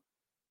 Olamide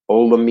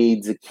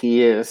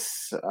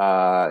Zaccheaus,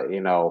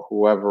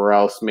 whoever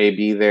else may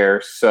be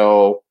there.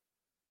 So,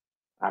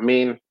 I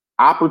mean,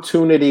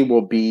 opportunity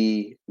will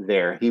be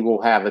there. He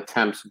will have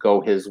attempts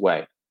go his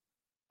way.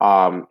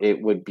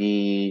 It would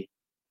be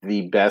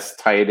the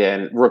best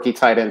rookie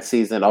tight end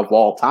season of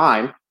all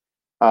time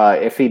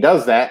if he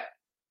does that.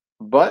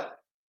 But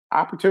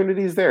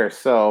opportunity is there.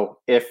 So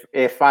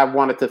if I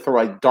wanted to throw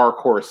a dark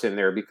horse in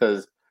there,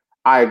 because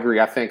I agree,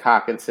 I think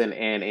Hockenson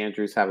and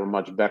Andrews have a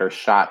much better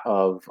shot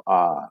of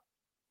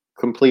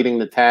completing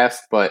the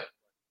task. But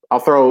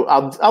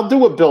I'll do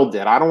what Bill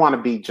did. I don't want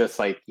to be just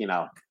like,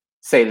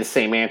 say the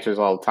same answers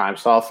all the time.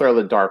 So I'll throw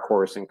the dark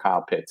horse and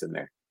Kyle Pitts in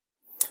there.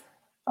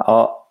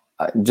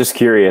 Just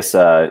curious,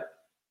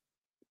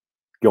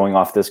 going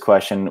off this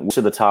question, which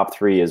of the top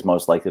 3 is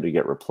most likely to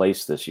get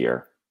replaced this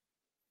year?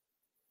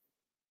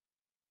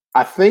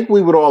 I think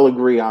we would all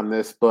agree on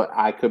this, but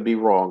I could be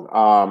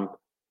wrong.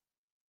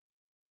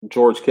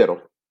 George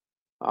Kittle.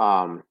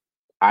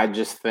 I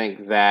just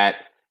think that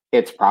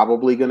it's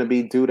probably going to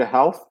be due to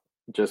health,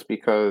 just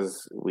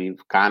because we've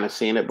kind of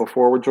seen it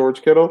before with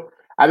George Kittle.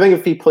 I think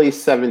if he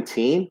plays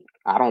 17,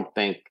 I don't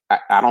think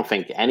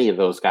any of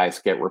those guys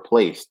get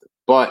replaced.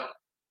 But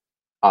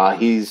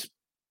he's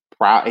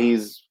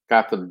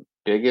got the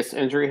biggest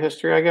injury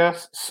history, I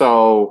guess.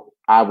 So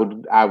I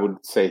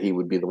would say he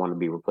would be the one to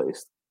be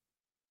replaced.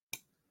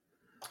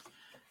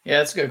 Yeah,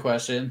 that's a good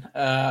question.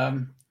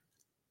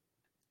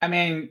 I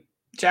mean,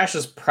 Josh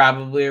is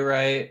probably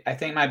right. I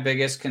think my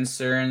biggest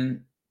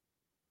concern,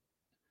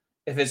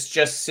 if it's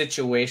just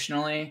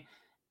situationally,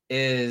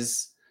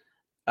 is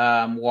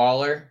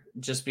Waller,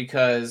 just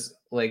because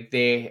like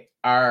they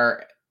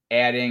are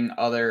adding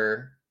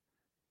other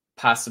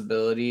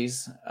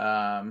possibilities.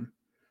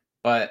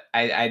 But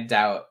I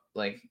doubt,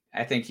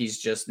 I think he's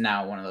just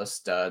now one of those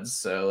studs.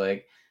 So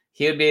like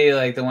he would be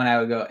like the one I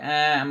would go,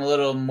 I'm a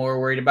little more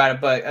worried about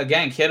it. But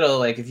again,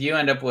 Kittle, if you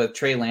end up with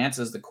Trey Lance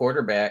as the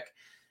quarterback,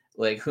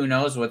 who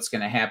knows what's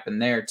going to happen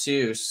there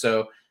too.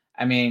 So,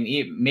 I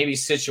mean, maybe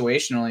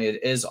situationally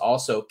it is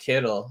also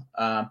Kittle.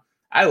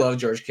 I love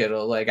George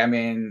Kittle.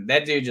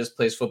 That dude just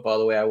plays football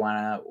the way I want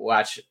to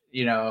watch,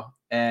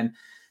 and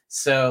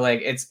so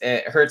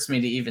it hurts me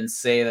to even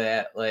say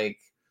that,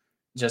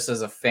 just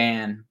as a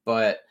fan,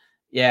 but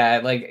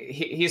yeah,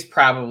 he's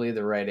probably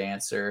the right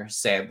answer,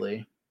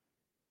 sadly.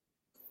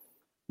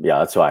 Yeah,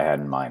 that's what I had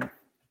in mind.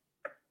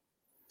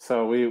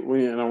 So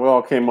we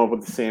all came up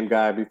with the same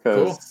guy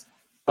because. Cool.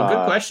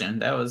 Good question.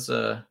 That was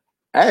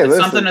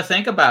something to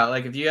think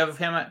about. If you have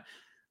him at,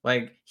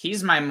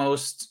 he's my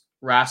most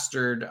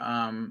rostered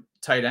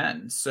tight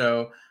end.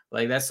 So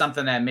that's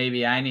something that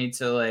maybe I need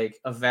to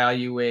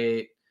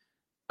evaluate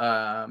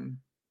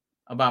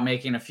about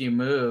making a few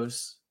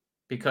moves,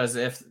 because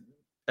if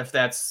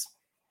that's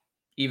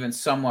even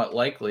somewhat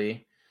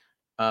likely,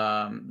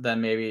 then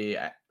maybe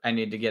I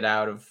need to get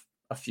out of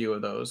a few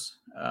of those.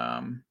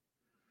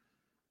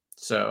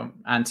 So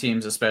on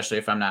teams, especially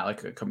if I'm not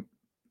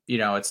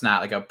it's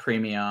not like a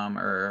premium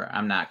or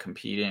I'm not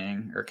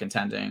competing or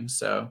contending.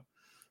 So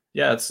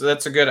Yeah,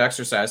 that's a good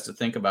exercise to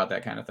think about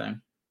that kind of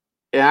thing.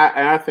 Yeah,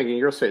 and I think in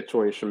your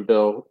situation,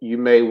 Bill, you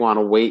may want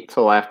to wait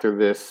till after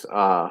this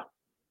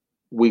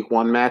week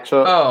 1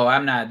 matchup. Oh,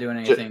 I'm not doing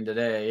anything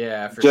today.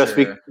 Yeah, for just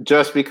sure.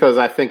 Just because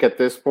I think at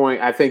this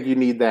point, I think you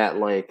need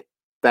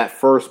that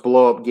first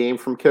blow up game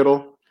from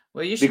Kittle.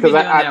 Well, you should be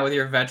doing that with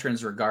your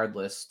veterans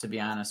regardless, to be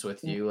honest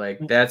with you. Like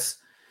this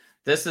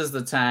is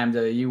the time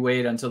that you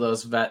wait until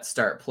those vets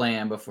start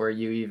playing before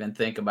you even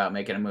think about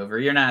making a move, or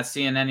you're not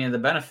seeing any of the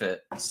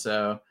benefit.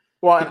 So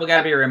people got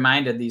to be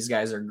reminded these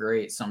guys are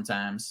great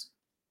sometimes.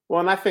 Well,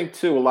 and I think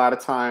too, a lot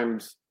of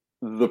times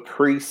the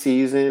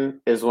preseason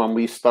is when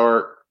we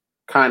start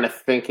kind of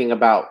thinking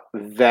about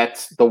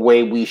vets the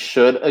way we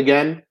should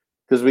again,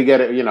 because we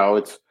get it,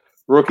 it's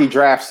rookie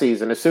draft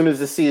season. As soon as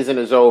the season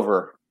is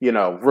over,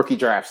 rookie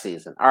draft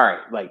season. All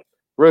right, like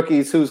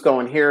rookies, who's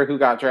going here, who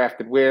got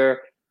drafted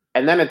where.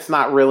 And then it's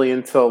not really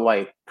until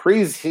like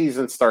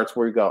preseason starts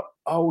where you go,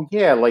 oh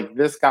yeah, like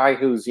this guy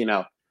who's,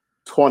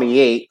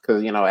 28,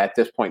 because, at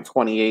this point,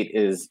 28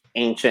 is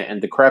ancient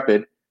and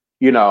decrepit,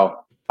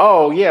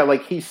 oh yeah,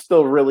 like he's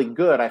still really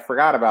good. I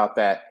forgot about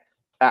that.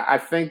 I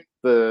think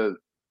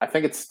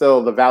it's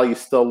still, the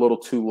value's still a little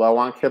too low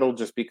on Kittle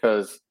just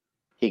because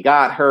he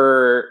got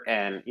hurt,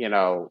 and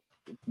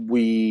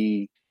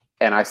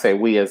I say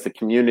we as the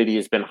community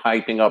has been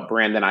hyping up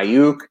Brandon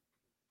Ayuk.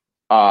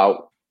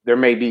 There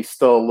may be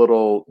still a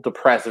little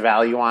depressed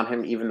value on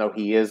him, even though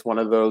he is one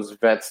of those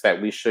vets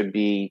that we should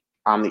be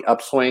on the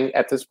upswing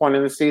at this point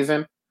in the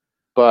season.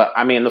 But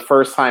I mean, the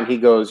first time he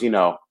goes,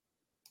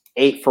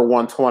 8 for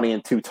 120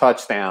 and 2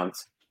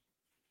 touchdowns.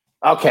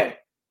 Okay,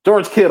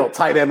 George Kittle,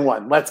 tight end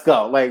 1. Let's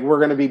go. Like, we're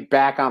going to be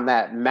back on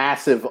that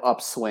massive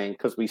upswing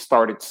because we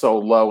started so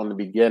low in the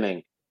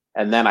beginning.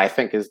 And then I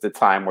think is the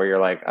time where you're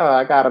like, oh,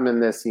 I got him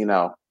in this,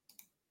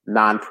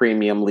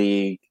 non-premium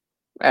league.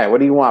 Hey, what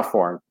do you want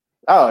for him?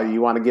 Oh, you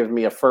want to give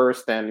me a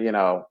first and,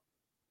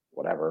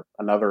 whatever,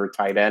 another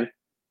tight end?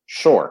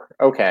 Sure.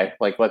 Okay.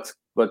 Like, let's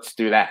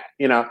do that,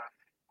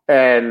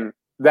 And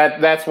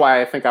that's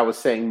why I think I was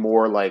saying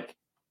more like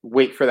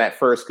wait for that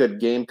first good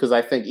game, because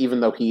I think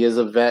even though he is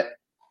a vet,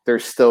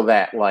 there's still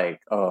that like,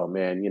 oh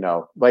man,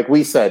 like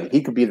we said,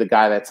 he could be the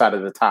guy that's out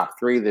of the top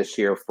 3 this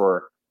year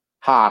for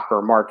Hawk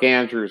or Mark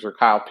Andrews or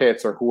Kyle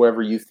Pitts or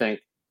whoever you think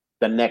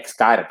the next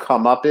guy to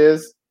come up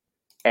is.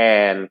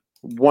 And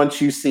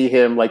once you see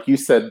him, like you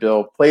said,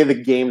 Bill, play the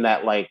game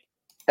that like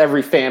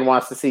every fan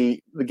wants to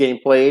see the game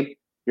played,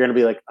 you're going to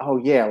be like, oh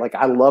yeah, like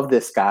I love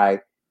this guy.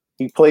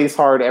 He plays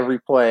hard every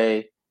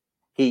play.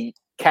 He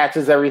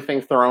catches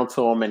everything thrown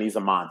to him, and he's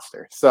a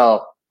monster.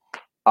 So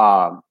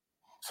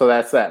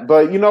that's that.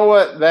 But you know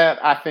what?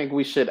 That I think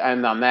we should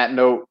end on that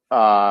note.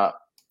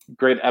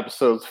 Great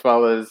episodes,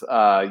 fellas.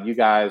 You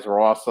guys are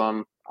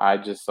awesome.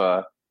 I'm just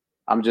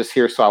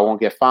here so I won't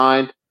get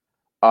fined.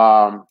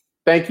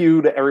 Thank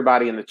you to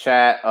everybody in the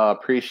chat.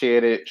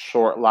 Appreciate it.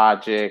 Short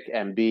Logic,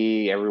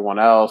 MB, everyone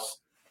else.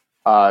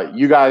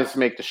 You guys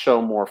make the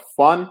show more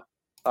fun,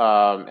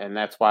 and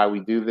that's why we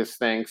do this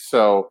thing.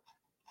 So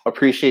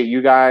appreciate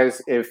you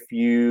guys. If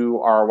you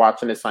are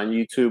watching this on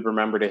YouTube,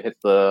 remember to hit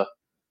the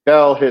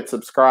bell, hit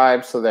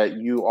subscribe so that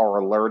you are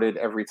alerted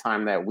every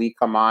time that we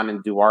come on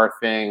and do our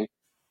thing.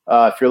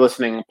 If you're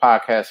listening in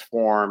podcast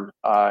form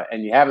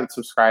and you haven't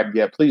subscribed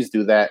yet, please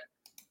do that.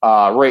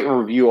 Rate and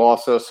review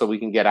also so we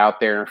can get out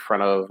there in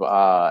front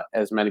of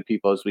as many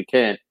people as we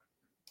can.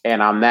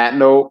 And on that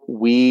note,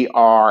 we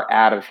are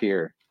out of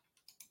here.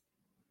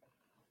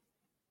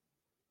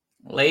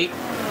 Late.